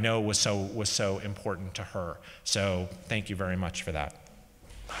that I know was so important to her. So thank you very much for that.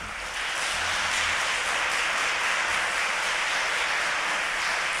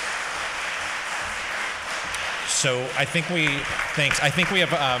 So I think we have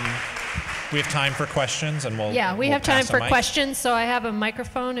time for questions, and we'll have time for questions. So I have a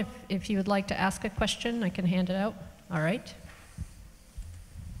microphone. If you would like to ask a question, I can hand it out. All right.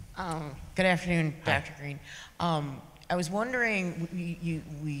 Good afternoon, Dr. Greene. I was wondering, you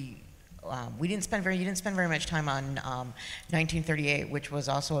didn't spend very much time on 1938, which was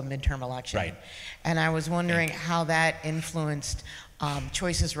also a midterm election. Right. And I was wondering how that influenced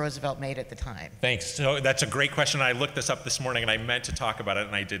choices Roosevelt made at the time. Thanks. So that's a great question. I looked this up this morning, and I meant to talk about it,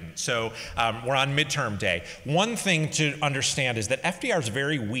 and I didn't. So we're on midterm day. One thing to understand is that FDR is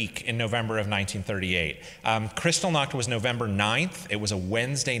very weak in November of 1938. Kristallnacht was November 9th. It was a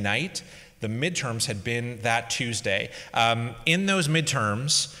Wednesday night. The midterms had been that Tuesday. In those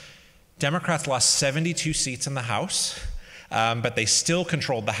midterms, Democrats lost 72 seats in the House. But they still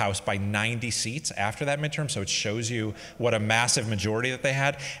controlled the House by 90 seats after that midterm, so it shows you what a massive majority that they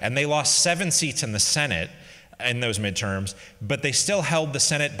had. And they lost 7 seats in the Senate. in those midterms, but they still held the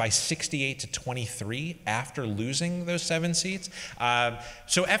Senate by 68 to 23 after losing those 7 seats. But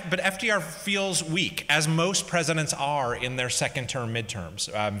FDR feels weak, as most presidents are in their second-term midterms,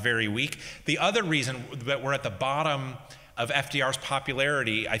 very weak. The other reason that we're at the bottom of FDR's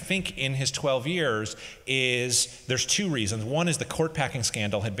popularity, I think, in his 12 years is there's 2 reasons. One is the court packing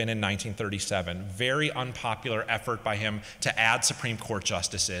scandal had been in 1937. Very unpopular effort by him to add Supreme Court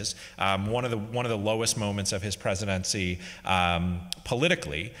justices. One of the lowest moments of his presidency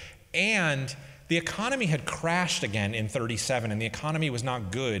politically. And the economy had crashed again in 37, and the economy was not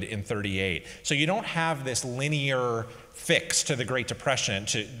good in 38. So you don't have this linear fix to the Great Depression.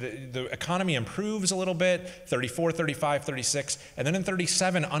 The economy improves a little bit, 34, 35, 36, and then in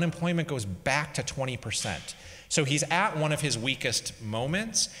 37, unemployment goes back to 20%. So he's at one of his weakest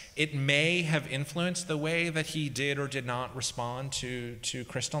moments. It may have influenced the way that he did or did not respond to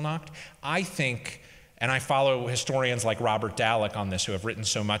Kristallnacht. I think, and I follow historians like Robert Dallek on this who have written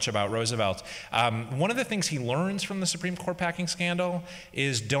so much about Roosevelt. One of the things he learns from the Supreme Court packing scandal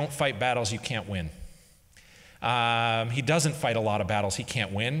is don't fight battles you can't win. He doesn't fight a lot of battles he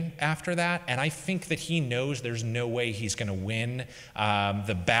can't win after that, and I think that he knows there's no way he's going to win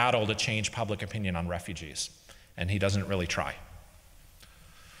the battle to change public opinion on refugees, and he doesn't really try.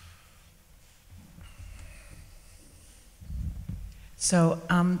 So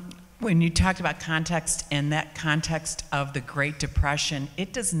when you talked about context, and that context of the Great Depression,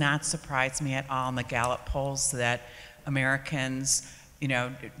 it does not surprise me at all in the Gallup polls that Americans,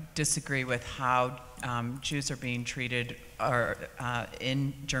 disagree with how Jews are being treated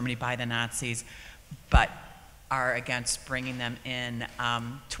in Germany by the Nazis, but are against bringing them in.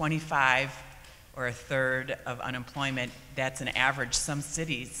 25 or a third of unemployment, that's an average. Some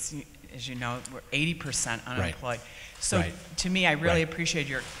cities, as you know, were 80% unemployed. Right. So Right. to me, I really appreciate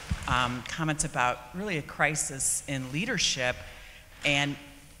your comments about really a crisis in leadership. And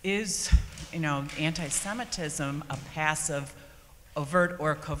is, anti-Semitism a passive, overt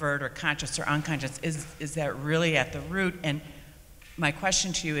or covert, or conscious or unconscious? Is that really at the root? And my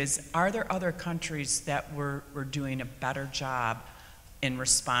question to you is, are there other countries that were doing a better job in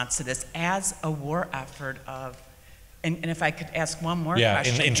response to this as a war effort of, and if I could ask one more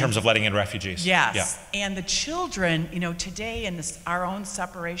question. In terms of letting in refugees. Yes. Yeah. And the children, today in our own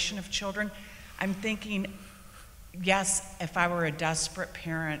separation of children, I'm thinking, yes, if I were a desperate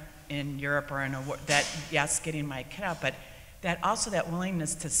parent in Europe or in a war, yes, getting my kid out, but that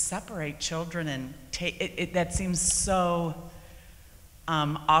willingness to separate children and take that seems so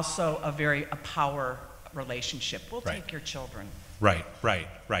also a power relationship. We'll take your children. Right.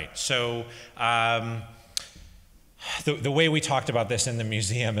 So the way we talked about this in the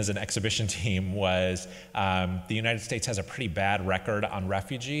museum as an exhibition team was the United States has a pretty bad record on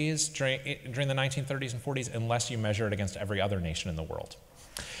refugees during the 1930s and 40s unless you measure it against every other nation in the world.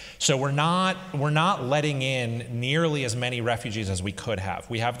 So we're not letting in nearly as many refugees as we could have.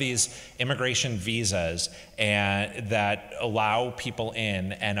 We have these immigration visas that allow people in,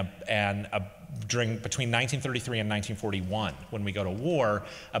 between 1933 and 1941, when we go to war,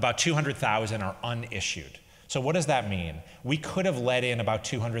 about 200,000 are unissued. So what does that mean? We could have let in about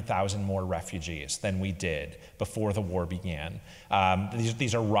 200,000 more refugees than we did before the war began.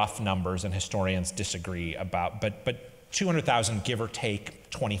 These are rough numbers, and historians disagree about, but 200,000, give or take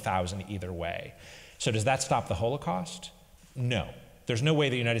 20,000 either way. So does that stop the Holocaust? No. There's no way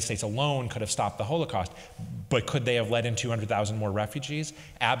the United States alone could have stopped the Holocaust, but could they have let in 200,000 more refugees?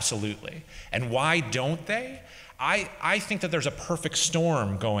 Absolutely. And why don't they? I think that there's a perfect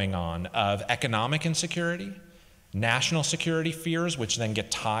storm going on of economic insecurity, national security fears, which then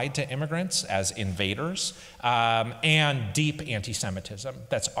get tied to immigrants as invaders, and deep anti-Semitism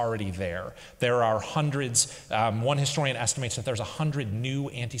that's already there. There are hundreds, one historian estimates that there's 100 new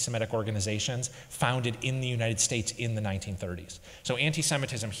anti-Semitic organizations founded in the United States in the 1930s. So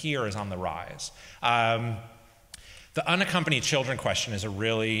anti-Semitism here is on the rise. The unaccompanied children question is a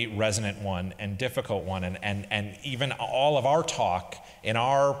really resonant one and difficult one, and even all of our talk in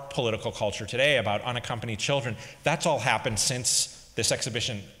our political culture today about unaccompanied children, that's all happened since this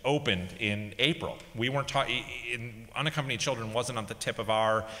exhibition opened in April. We weren't talking, unaccompanied children wasn't on the tip of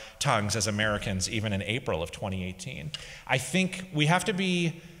our tongues as Americans even in April of 2018. I think we have to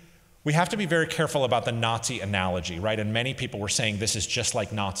be very careful about the Nazi analogy, right? And many people were saying this is just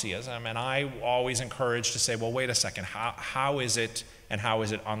like Nazism. And I always encourage to say, well, wait a second, how is it and how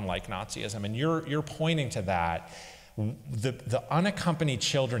is it unlike Nazism? And you're pointing to that. The unaccompanied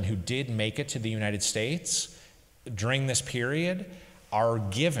children who did make it to the United States during this period are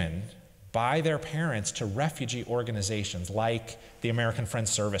given by their parents to refugee organizations like the American Friends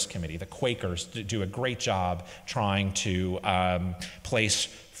Service Committee. The Quakers do a great job trying to place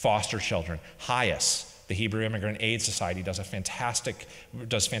foster children. HIAS, the Hebrew Immigrant Aid Society, does fantastic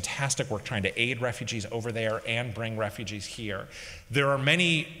work trying to aid refugees over there and bring refugees here. There are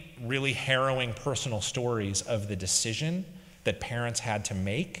many really harrowing personal stories of the decision that parents had to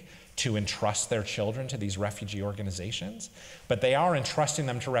make to entrust their children to these refugee organizations, but they are entrusting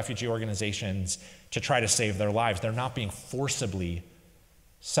them to refugee organizations to try to save their lives. They're not being forcibly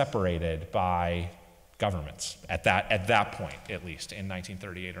separated by governments at that point, at least in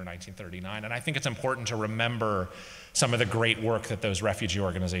 1938 or 1939. And I think it's important to remember some of the great work that those refugee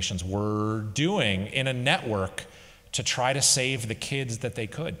organizations were doing in a network to try to save the kids that they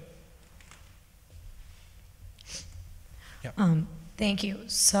could. Yeah. Thank you.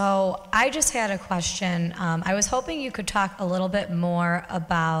 So I just had a question. I was hoping you could talk a little bit more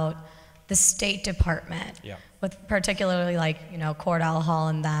about the State Department, with particularly Cordell Hull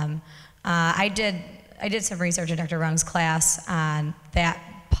and them. I did some research in Dr. Rung's class on that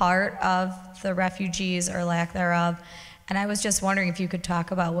part of the refugees or lack thereof, and I was just wondering if you could talk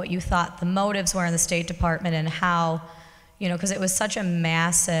about what you thought the motives were in the State Department and how, because it was such a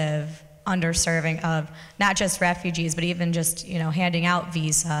massive underserving of not just refugees, but even just, handing out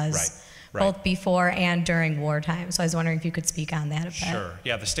visas, both before and during wartime. So I was wondering if you could speak on that a bit. Sure.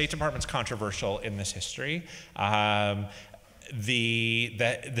 Yeah, the State Department's controversial in this history. The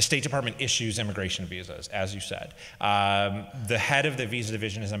State Department issues immigration visas, as you said. The head of the visa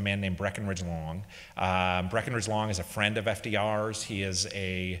division is a man named Breckinridge Long. Breckinridge Long is a friend of FDR's. He is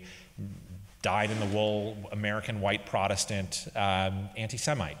a dyed-in-the-wool American white Protestant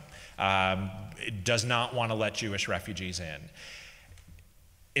anti-Semite. Does not want to let Jewish refugees in.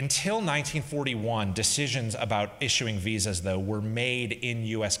 Until 1941, decisions about issuing visas, though, were made in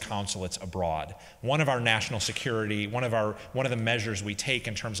U.S. consulates abroad. One of our national security, one of the measures we take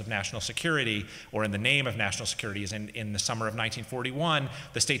in terms of national security, or in the name of national security, is in the summer of 1941,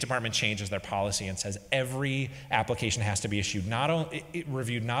 the State Department changes their policy and says every application has to be issued,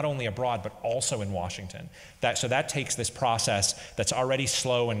 reviewed not only abroad, but also in Washington. So that takes this process that's already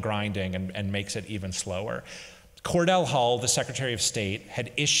slow and grinding and makes it even slower. Cordell Hull, the Secretary of State,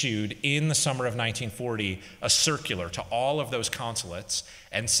 had issued in the summer of 1940 a circular to all of those consulates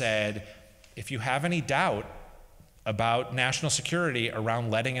and said, if you have any doubt about national security around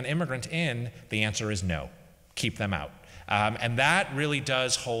letting an immigrant in, the answer is no, keep them out. And that really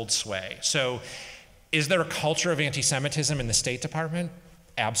does hold sway. So is there a culture of anti-Semitism in the State Department?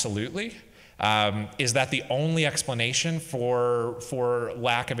 Absolutely. Is that the only explanation for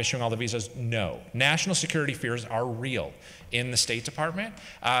lack of issuing all the visas? No. National security fears are real in the State Department,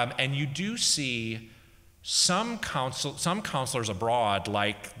 and you do see some counselors abroad,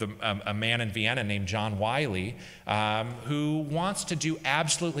 like a man in Vienna named John Wiley, who wants to do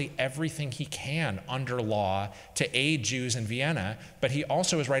absolutely everything he can under law to aid Jews in Vienna, but he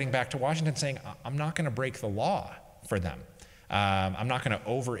also is writing back to Washington saying, I'm not going to break the law for them. I'm not going to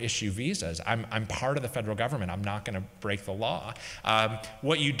over-issue visas. I'm part of the federal government. I'm not going to break the law.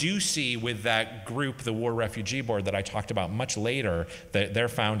 What you do see with that group, the War Refugee Board that I talked about much later, they're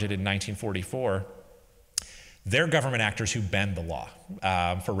founded in 1944, they're government actors who bend the law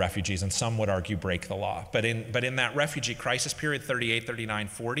for refugees, and some would argue break the law. But in that refugee crisis period, 38, 39,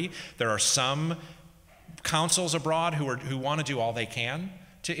 40, there are some consuls abroad who want to do all they can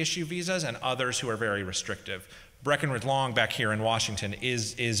to issue visas, and others who are very restrictive. Breckinridge Long back here in Washington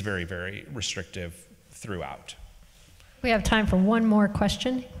is very, very restrictive throughout. We have time for one more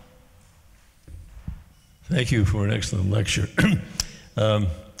question. Thank you for an excellent lecture.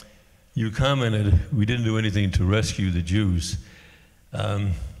 You commented we didn't do anything to rescue the Jews.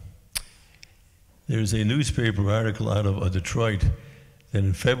 There's a newspaper article out of Detroit that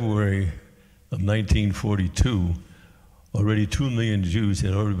in February of 1942, already 2 million Jews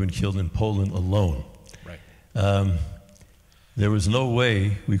had already been killed in Poland alone. There was no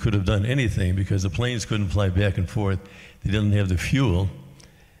way we could have done anything because the planes couldn't fly back and forth. They didn't have the fuel.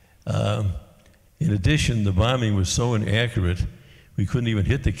 In addition, the bombing was so inaccurate, we couldn't even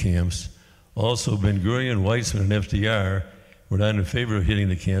hit the camps. Also, Ben-Gurion, Weizmann, and FDR were not in favor of hitting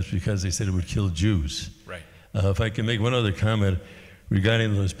the camps because they said it would kill Jews. Right. If I can make one other comment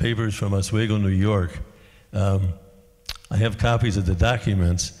regarding those papers from Oswego, New York, I have copies of the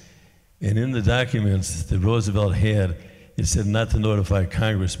documents. And in the documents that Roosevelt had, it said not to notify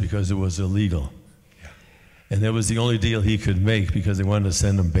Congress because it was illegal. Yeah. And that was the only deal he could make because they wanted to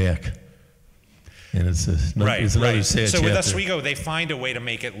send them back. And it's another sad So chapter. with Oswego, they find a way to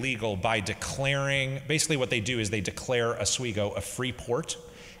make it legal by declaring, basically what they do is they declare Oswego a free port,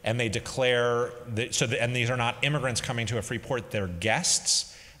 and they declare, and these are not immigrants coming to a free port, they're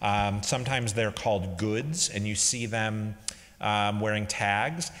guests. Sometimes they're called goods, and you see them wearing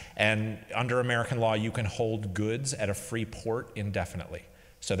tags. And under American law, you can hold goods at a free port indefinitely.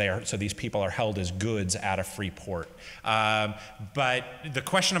 So these people are held as goods at a free port. But the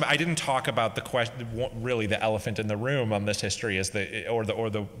question of, I didn't talk about the question, really the elephant in the room on this history is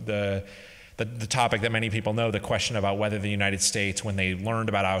the topic that many people know, the question about whether the United States, when they learned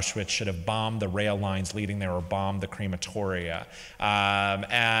about Auschwitz, should have bombed the rail lines leading there or bombed the crematoria.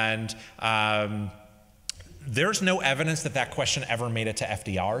 There's no evidence that question ever made it to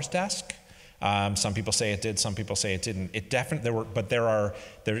FDR's desk. Some people say it did, some people say it didn't. It definitely,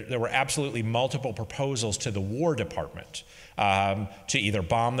 there were absolutely multiple proposals to the War Department to either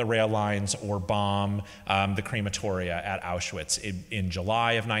bomb the rail lines or bomb the crematoria at Auschwitz in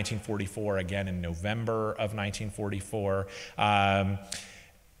July of 1944, again in November of 1944.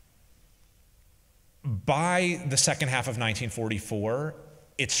 By the second half of 1944,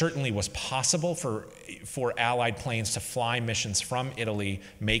 it certainly was possible for Allied planes to fly missions from Italy,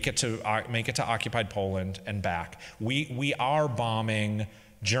 make it to occupied Poland and back. We are bombing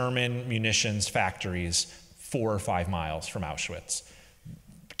German munitions factories 4 or 5 miles from Auschwitz.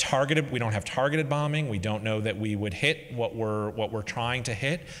 We don't have targeted bombing. We don't know that we would hit what we're trying to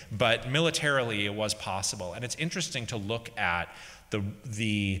hit, but militarily it was possible. And it's interesting to look at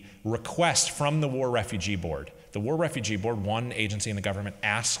the request from the War Refugee Board. The War Refugee Board, one agency in the government,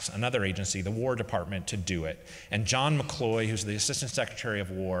 asks another agency, the War Department, to do it. And John McCloy, who's the Assistant Secretary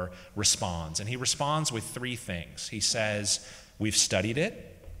of War, responds. And he responds with 3 things. He says, we've studied it.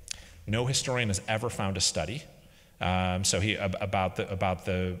 No historian has ever found a study about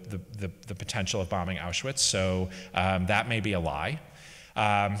the potential of bombing Auschwitz. So that may be a lie.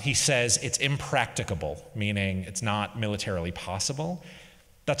 He says it's impracticable, meaning it's not militarily possible.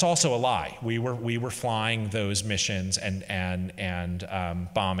 That's also a lie. We were flying those missions and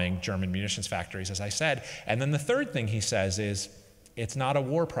bombing German munitions factories, as I said. And then the third thing he says is, it's not a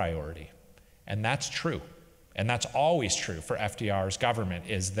war priority. And that's true. And that's always true for FDR's government,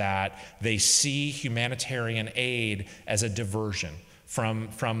 is that they see humanitarian aid as a diversion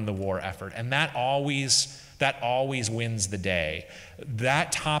from the war effort. And that always wins the day.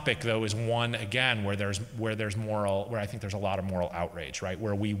 That topic, though, is one, again, where I think there's a lot of moral outrage, right?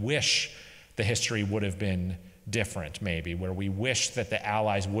 Where we wish the history would have been different, maybe, where we wish that the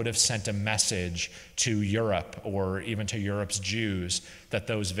Allies would have sent a message to Europe or even to Europe's Jews that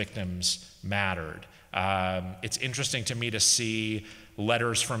those victims mattered. It's interesting to me to see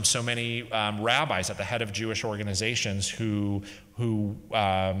letters from so many rabbis at the head of Jewish organizations who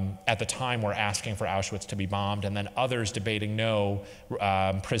at the time were asking for Auschwitz to be bombed, and then others debating no,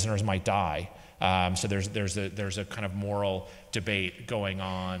 prisoners might die. So there's a kind of moral debate going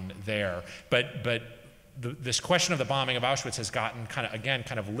on there. But this question of the bombing of Auschwitz has gotten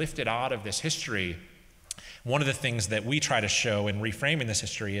kind of lifted out of this history. One of the things that we try to show in reframing this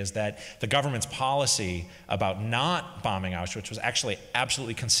history is that the government's policy about not bombing Auschwitz was actually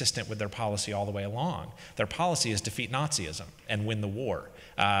absolutely consistent with their policy all the way along. Their policy is defeat Nazism and win the war.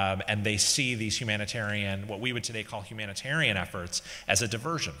 And they see these what we would today call humanitarian efforts, as a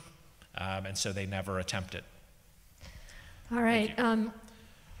diversion. And so they never attempt it. All right.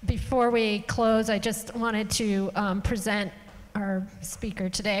 Before we close, I just wanted to present our speaker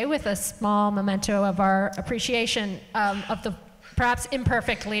today with a small memento of our appreciation of the perhaps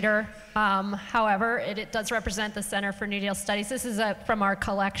imperfect leader. However, it does represent the Center for New Deal Studies. This is from our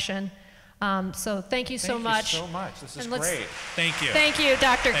collection. So thank you so much. Thank you so much. This is great. Thank you. Thank you,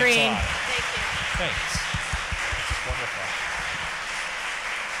 Dr. Greene. Thanks.